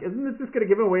 I'm like, isn't this just going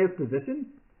to give away his position?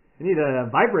 I need a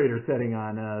vibrator setting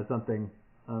on something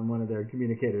on one of their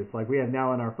communicators like we have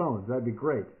now on our phones. That'd be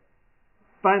great.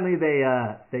 Finally,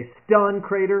 they stun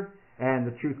Crater, and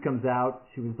the truth comes out.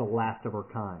 She was the last of her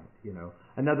kind. You know,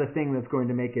 another thing that's going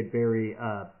to make it very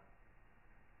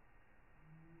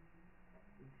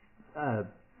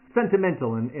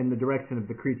sentimental in the direction of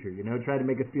the creature, you know, try to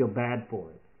make us feel bad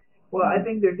for it. Well, I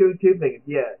think they're doing two things.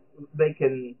 Yeah, they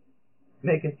can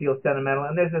make us feel sentimental,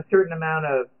 and there's a certain amount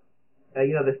of,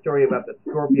 you know, the story about the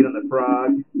scorpion and the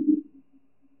frog.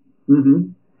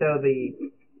 Mm-hmm. So the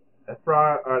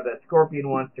frog or the scorpion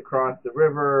wants to cross the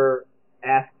river,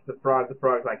 asks the frog. The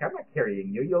frog's like, I'm not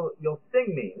carrying you. You'll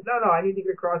sting me. No, I need to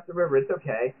get across the river. It's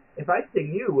okay. If I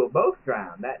sting you, we'll both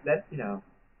drown. That's you know.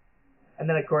 And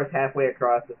then, of course, halfway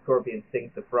across, the scorpion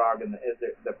stings the frog, and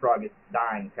the frog is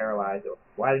dying, paralyzed.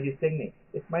 Why did you sting me?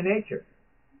 It's my nature.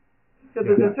 So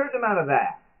there's a certain amount of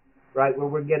that, right, where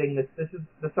we're getting this.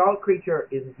 The salt creature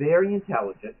is very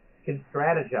intelligent, can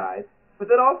strategize, but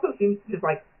that also seems to just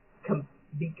like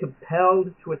be compelled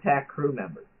to attack crew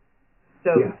members.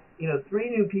 So, you know,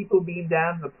 3 new people beam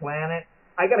down to the planet.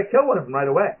 I got to kill one of them right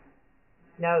away.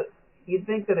 Now, you'd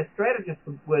think that a strategist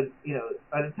would, you know,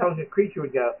 an intelligent creature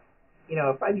would go, you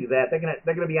know, if I do that,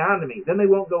 they're gonna be on to me. Then they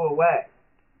won't go away.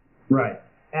 Right.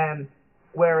 And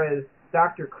whereas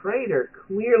Dr. Crater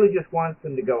clearly just wants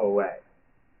them to go away,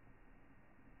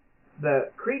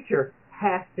 the creature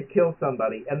has to kill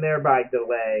somebody and thereby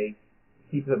delay,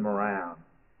 keep them around.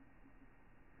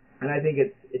 And I think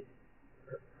it's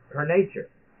her nature,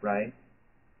 right?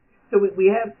 So we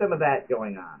have some of that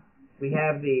going on. We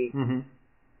have the,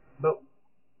 but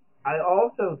I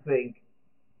also think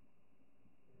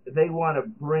they want to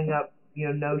bring up, you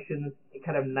know, notions,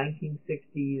 kind of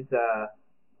 1960s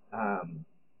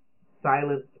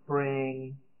Silent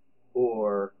Spring,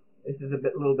 or this is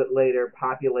a little bit later,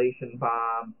 population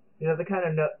bomb. You know, the kind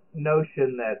of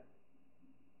notion that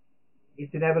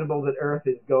it's inevitable that Earth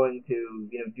is going to,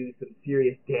 you know, do some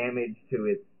serious damage to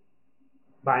its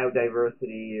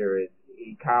biodiversity or its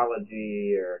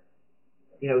ecology, or,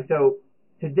 you know, so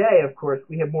today, of course,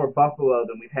 we have more buffalo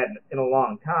than we've had in a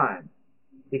long time,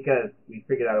 because we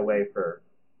figured out a way for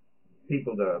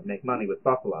people to make money with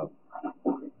buffalo.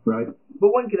 Right.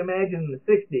 But one can imagine in the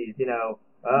 60s, you know,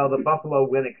 the buffalo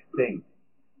went extinct.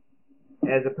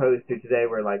 As opposed to today,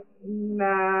 we're like,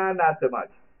 nah, not so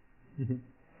much.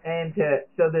 And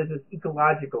so there's this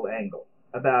ecological angle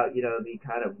about, you know, the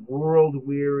kind of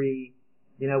world-weary,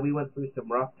 you know, we went through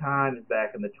some rough times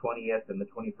back in the 20th and the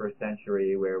 21st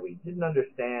century where we didn't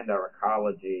understand our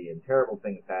ecology and terrible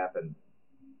things happened.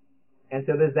 And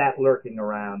so there's that lurking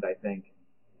around, I think.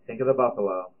 Think of the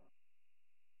buffalo.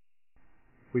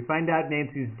 We find out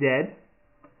Nancy's dead,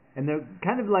 and they're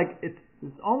kind of like, it's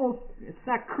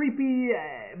not creepy,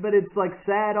 but it's like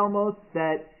sad almost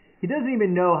that he doesn't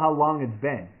even know how long it's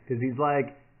been, because he's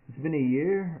like, it's been a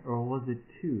year, or was it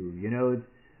 2? You know, it's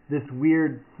this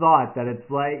weird thought that it's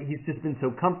like he's just been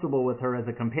so comfortable with her as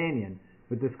a companion,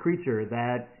 with this creature,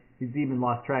 that he's even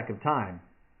lost track of time.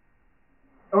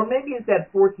 Or maybe it's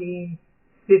that 14,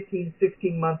 15,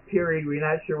 16-month period where you're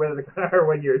not sure whether they're going to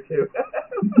 1 year or 2.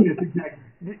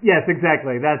 Yes,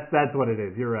 exactly. That's what it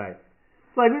is. You're right.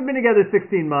 It's like we've been together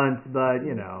 16 months, but,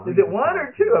 you know. Is it 1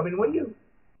 or 2? I mean, what do you...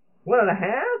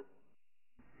 1.5?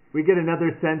 We get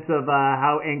another sense of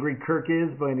how angry Kirk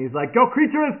is when he's like, "Go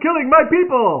creature is killing my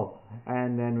people!"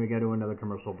 And then we go to another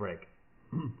commercial break.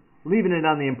 Leaving it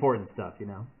on the important stuff, you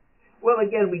know. Well,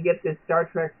 again, we get this Star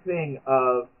Trek thing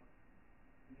of,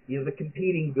 you know, the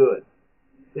competing goods.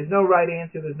 There's no right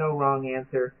answer. There's no wrong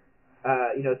answer.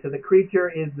 You know, so the creature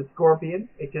is the scorpion.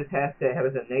 It just has to have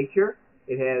a nature.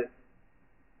 It has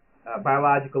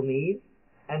biological needs,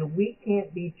 and we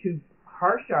can't be too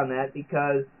harsh on that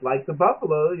because, like the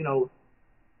buffalo, you know,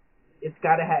 it's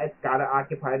got to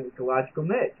occupy an ecological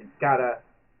niche. It's got to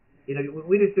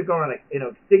We just took on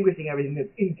extinguishing everything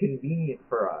that's inconvenient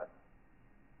for us.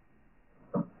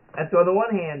 And so on the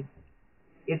one hand,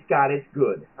 it's got its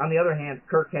good. On the other hand,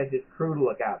 Kirk has his crew to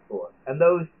look out for. And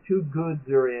those two goods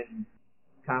are in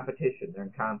competition. They're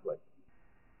in conflict.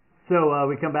 So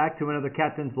we come back to another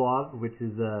captain's log, which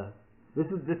is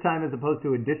this time as opposed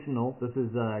to additional. This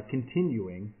is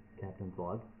continuing captain's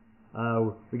log.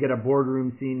 We get a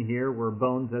boardroom scene here where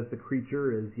Bones, as the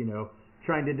creature, is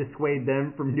trying to dissuade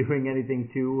them from doing anything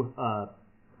to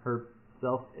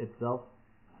itself.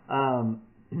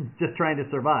 Just trying to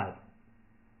survive.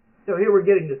 So here we're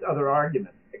getting this other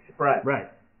argument expressed. Right.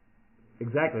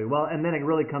 Exactly. Well, and then it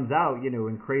really comes out,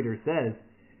 when Crater says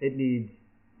it needs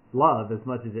love as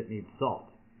much as it needs salt.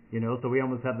 So we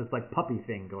almost have this puppy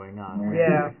thing going on.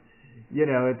 Yeah.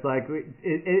 It's like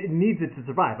it needs it to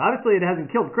survive. Obviously, it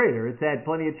hasn't killed Crater. It's had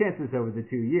plenty of chances over the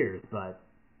 2 years, but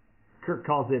Kirk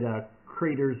calls it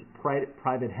Crater's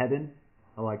private heaven.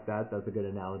 I like that. That's a good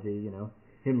analogy.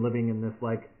 Him living in this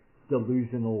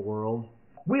delusional world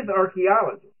with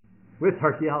archaeology. With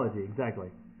archaeology, exactly.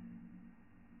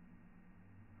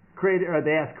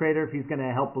 They ask Crater if he's going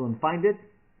to help them find it.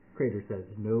 Crater says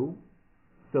no.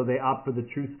 So they opt for the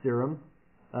truth serum.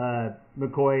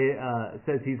 McCoy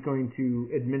says he's going to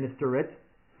administer it.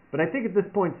 But I think at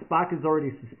this point Spock is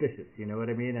already suspicious, you know what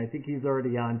I mean? I think he's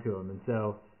already on to him. And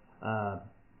so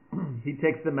he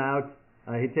takes them out.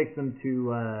 He takes them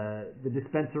to the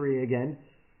dispensary again.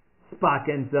 Spock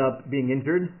ends up being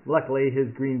injured. Luckily,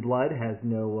 his green blood has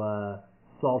no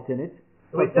salt in it.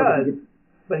 Well, it does,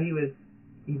 but he was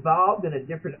evolved in a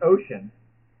different ocean,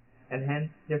 and hence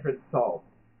different salt.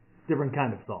 Different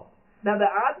kind of salt. Now, the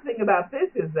odd thing about this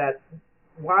is that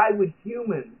why would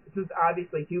humans, since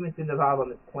obviously humans didn't evolve on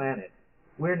this planet,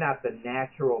 we're not the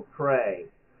natural prey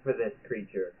for this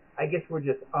creature. I guess we're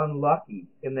just unlucky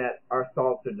in that our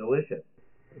salts are delicious.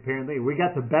 Apparently, we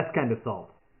got the best kind of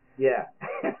salt. Yeah.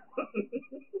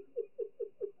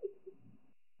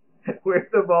 Where's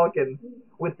the Vulcans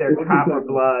with their copper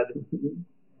blood?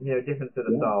 Different to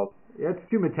the salt. Yeah, it's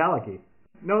too metallic-y.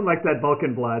 No one likes that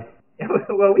Vulcan blood.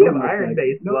 Well, we have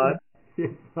iron-based blood.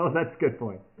 Oh, that's a good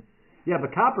point. Yeah,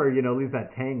 but copper, leaves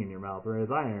that tang in your mouth, whereas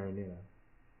iron,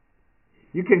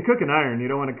 You can cook in iron, you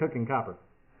don't want to cook in copper.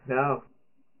 No.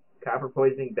 Copper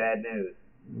poisoning, bad news.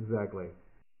 Exactly.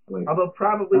 Although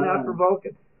probably not for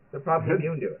Vulcans. They're probably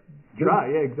immune to it.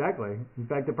 Yeah, exactly. In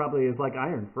fact, it probably is like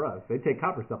iron for us. They take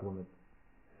copper supplements.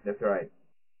 That's right.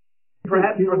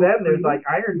 Perhaps for them, there's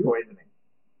iron poisoning.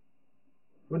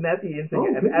 Wouldn't that be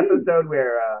interesting? An episode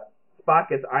where Spock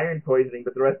gets iron poisoning,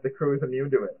 but the rest of the crew is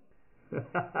immune to it.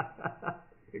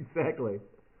 Exactly.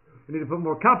 We need to put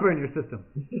more copper in your system.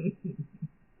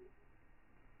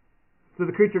 So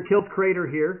the creature kills Crater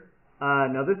here.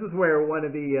 Now this is where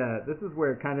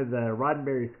kind of the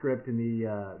Roddenberry script and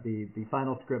the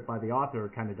final script by the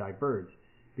author kind of diverge,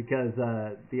 because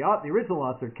the original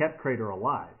author kept Crater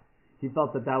alive. He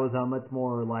felt that was a much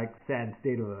more sad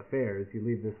state of affairs. You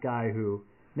leave this guy who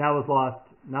now has lost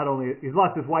he's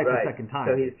lost his wife a second time.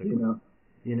 So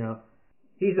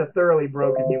he's a thoroughly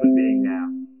broken human being now.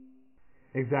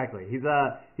 Exactly.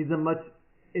 It's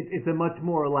a much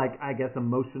more I guess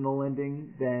emotional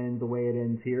ending than the way it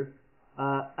ends here.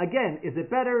 Again, is it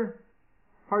better?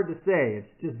 Hard to say.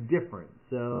 It's just different.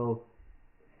 So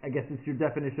I guess it's your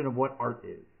definition of what art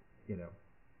is,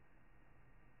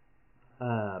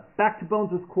 Back to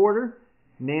Bones' quarter.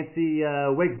 Nancy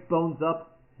wakes Bones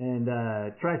up and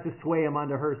tries to sway him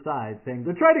onto her side, saying,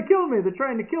 "They're trying to kill me! They're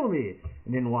trying to kill me!"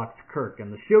 And in walks Kirk,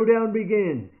 and the showdown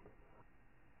begins.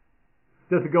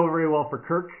 Doesn't go very well for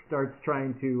Kirk. Starts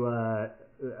trying to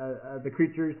the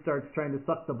creature starts trying to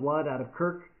suck the blood out of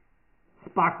Kirk.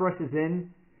 Spock rushes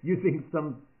in using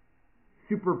some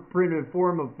super primitive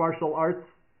form of martial arts.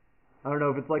 I don't know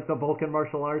if it's like the Vulcan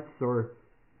martial arts or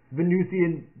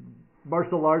Venusian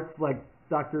martial arts like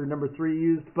Doctor Number 3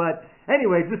 used. But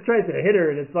anyway, just tries to hit her,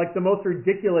 and it's the most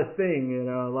ridiculous thing,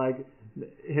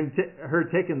 her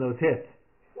taking those hits.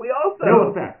 We also, no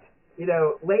effect.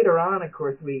 Later on, of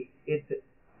course, it's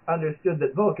understood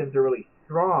that Vulcans are really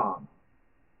strong.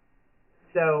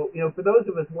 So, for those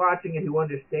of us watching it who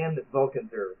understand that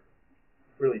Vulcans are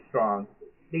really strong,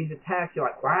 these attacks, you're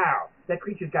like, wow, that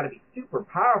creature's got to be super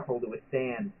powerful to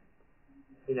withstand,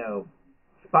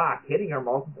 Spock hitting her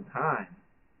multiple times.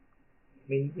 I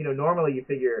mean, normally you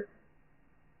figure,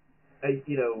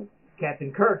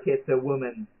 Captain Kirk hits a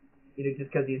woman, just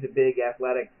because he's a big,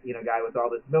 athletic, guy with all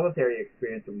this military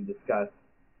experience that we discussed,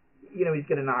 he's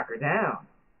going to knock her down.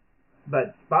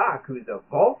 But Spock, who's a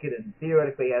Vulcan and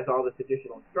theoretically has all this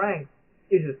additional strength,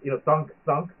 is just, thunk,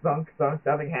 thunk, thunk, thunk,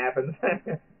 nothing happens.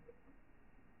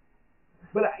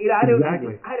 But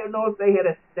Exactly. I don't know if they had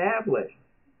established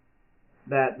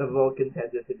that the Vulcans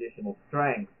had this additional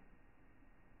strength,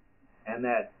 and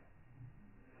that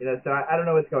so I don't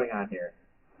know what's going on here,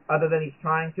 other than he's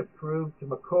trying to prove to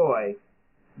McCoy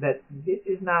that this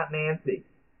is not Nancy.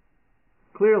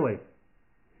 Clearly.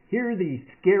 Here the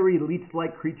scary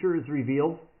leech-like creature is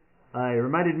revealed. It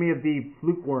reminded me of the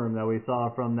fluke worm that we saw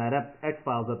from that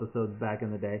X-Files episode back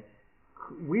in the day.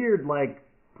 Weird, like,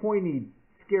 pointy,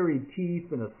 scary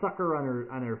teeth and a sucker on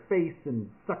her face and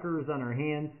suckers on her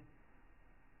hands.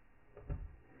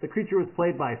 The creature was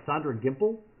played by Sandra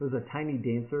Gimple, who's a tiny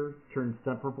dancer turned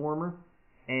stunt performer.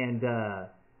 And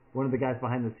one of the guys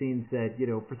behind the scenes said,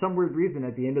 for some weird reason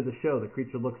at the end of the show, the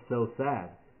creature looks so sad.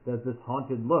 There's this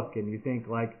haunted look, and you think,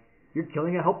 like, you're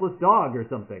killing a helpless dog or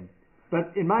something.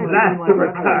 But in my opinion, like,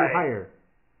 that's why you hire.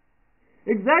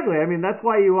 Exactly. I mean, that's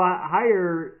why you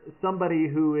hire somebody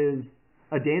who is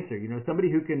a dancer.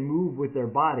 Somebody who can move with their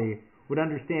body would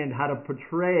understand how to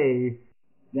portray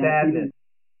sadness.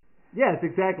 Yes,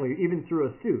 exactly. Even through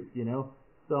a suit,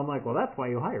 So I'm like, well, that's why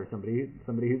you hire somebody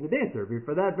who's a dancer.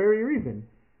 For that very reason.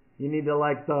 You need to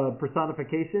like the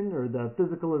personification or the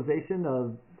physicalization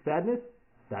of sadness.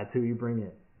 That's who you bring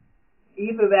in.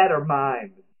 Either that or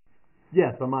mime.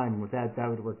 Yes, a mime with that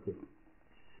would work too.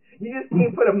 You just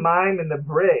can't put a mime in the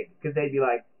brig because they'd be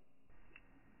like.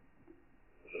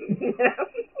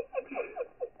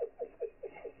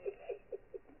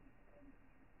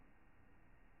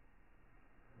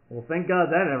 Well, thank God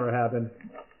that never happened.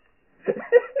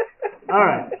 All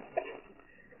right.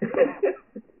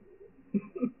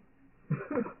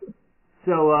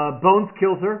 So Bones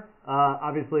kills her.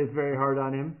 Obviously, it's very hard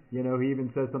on him. He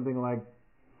even says something like,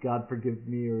 "God forgive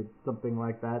me" or something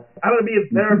like that. I'm gonna be in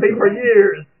therapy for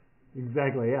years.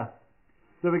 Exactly. Yeah.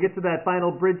 So we get to that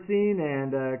final bridge scene,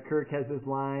 and Kirk has his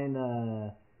line,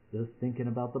 "Just thinking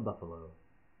about the buffalo."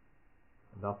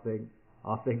 And off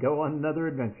they go on another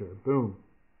adventure. Boom.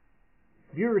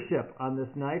 Viewership on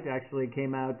this night actually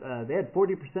came out. They had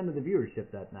 40% of the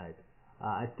viewership that night.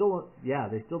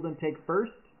 They still didn't take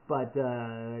first, but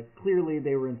clearly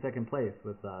they were in second place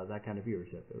with that kind of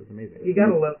viewership. It was amazing. You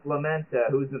gotta lament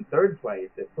who's in third place.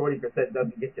 If 40%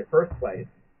 doesn't get you first place.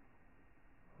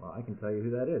 Well, I can tell you who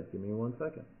that is. Give me 1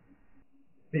 second.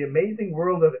 The Amazing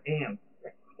World of Ants.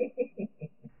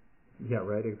 Yeah,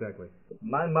 right. Exactly.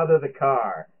 My Mother the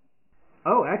Car.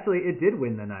 Oh, actually, it did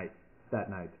win that night.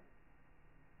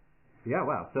 Yeah,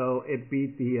 wow. So it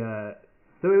beat the.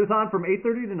 So it was on from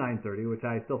 8:30 to 9:30, which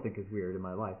I still think is weird in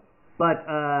my life. But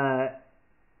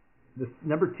the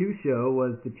number 2 show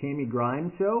was the Tammy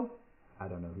Grimes show. I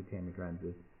don't know who Tammy Grimes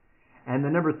is. And the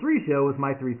number 3 show was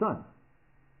My Three Sons.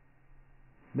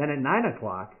 Then at 9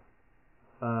 o'clock,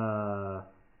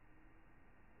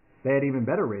 they had even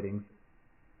better ratings.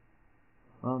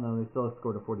 Oh no, they still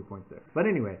scored a 40.6. But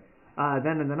anyway,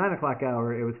 then in the 9 o'clock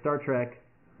hour, it was Star Trek.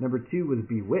 Number 2 was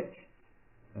Bewitched.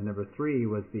 And number 3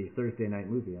 was the Thursday night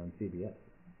movie on CBS.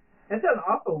 That's an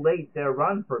awful late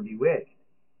run for Bewitched.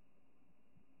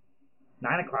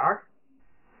 9 o'clock?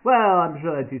 Well, I'm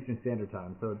sure that's Eastern Standard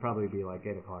Time, so it'd probably be like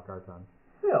 8 o'clock our time.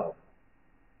 Still.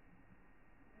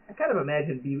 I kind of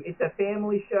imagine it's a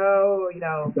family show,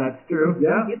 That's true.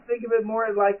 Yeah. You think of it more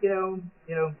as like,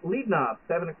 leading off,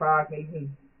 7 o'clock, maybe.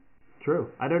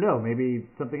 True. I don't know. Maybe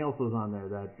something else was on there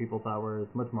that people thought was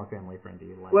much more family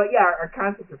friendly. Like. Well, yeah, our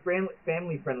concept of family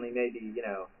friendly may be,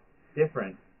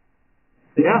 different.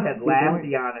 They had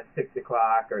Lassie on at 6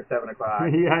 o'clock or 7 o'clock.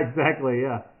 Yeah, exactly.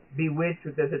 Yeah. Bewitched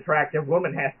with this attractive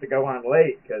woman has to go on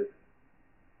late because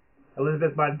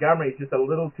Elizabeth Montgomery is just a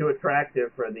little too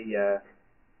attractive for the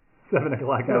 7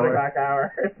 o'clock 7 o'clock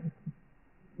hour.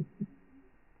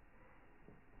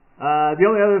 The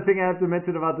only other thing I have to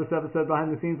mention about this episode,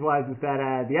 behind the scenes wise, is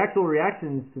that the actual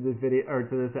reactions to this video, or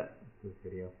to this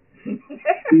video,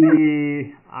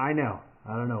 I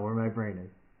don't know where my brain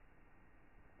is.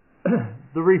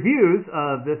 The reviews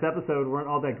of this episode weren't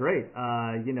all that great.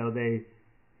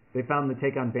 They found the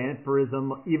take on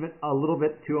vampirism even a little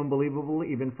bit too unbelievable,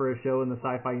 even for a show in the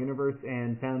sci-fi universe,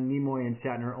 and found Nimoy and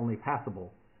Shatner only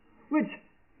passable. Which,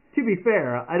 to be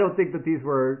fair, I don't think that these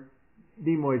were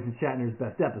Nimoy's and Shatner's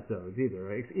best episodes either,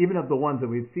 right? Even of the ones that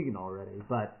we've seen already.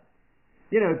 But,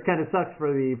 it kind of sucks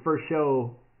for the first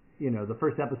show, the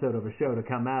first episode of a show to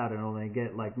come out and only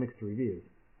get, like, mixed reviews.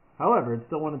 However, it's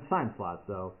still one of the time slots,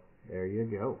 so there you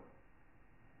go.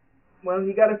 Well,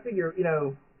 you got to figure,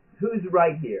 who's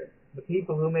right here? The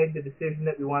people who made the decision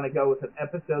that we want to go with an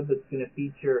episode that's going to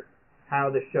feature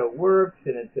how the show works,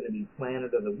 and it's going to be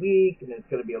Planet of the Week, and it's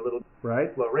going to be a little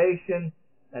exploration,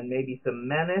 and maybe some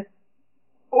menace.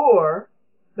 Or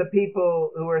the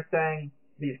people who are saying,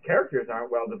 these characters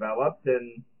aren't well developed,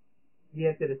 and you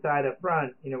have to decide up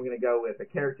front, we're going to go with a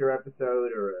character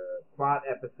episode or a plot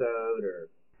episode or...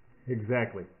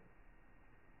 Exactly.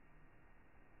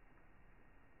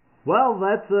 Well,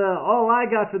 that's all I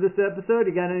got for this episode.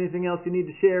 You got anything else you need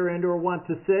to share and or want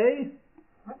to say?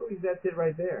 I believe that's it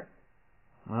right there.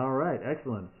 All right,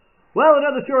 excellent. Well,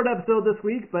 another short episode this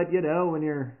week, but when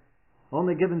you're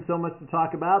only given so much to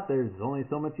talk about, there's only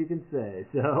so much you can say.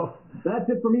 So That's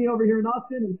it for me over here in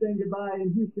Austin, and saying goodbye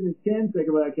in Houston is Ken. Say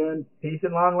goodbye, Ken. Peace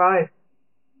and long life.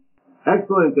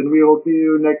 Excellent, and we will see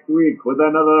you next week with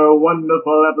another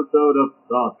wonderful episode of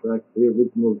Star Trek: The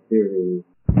Original Series.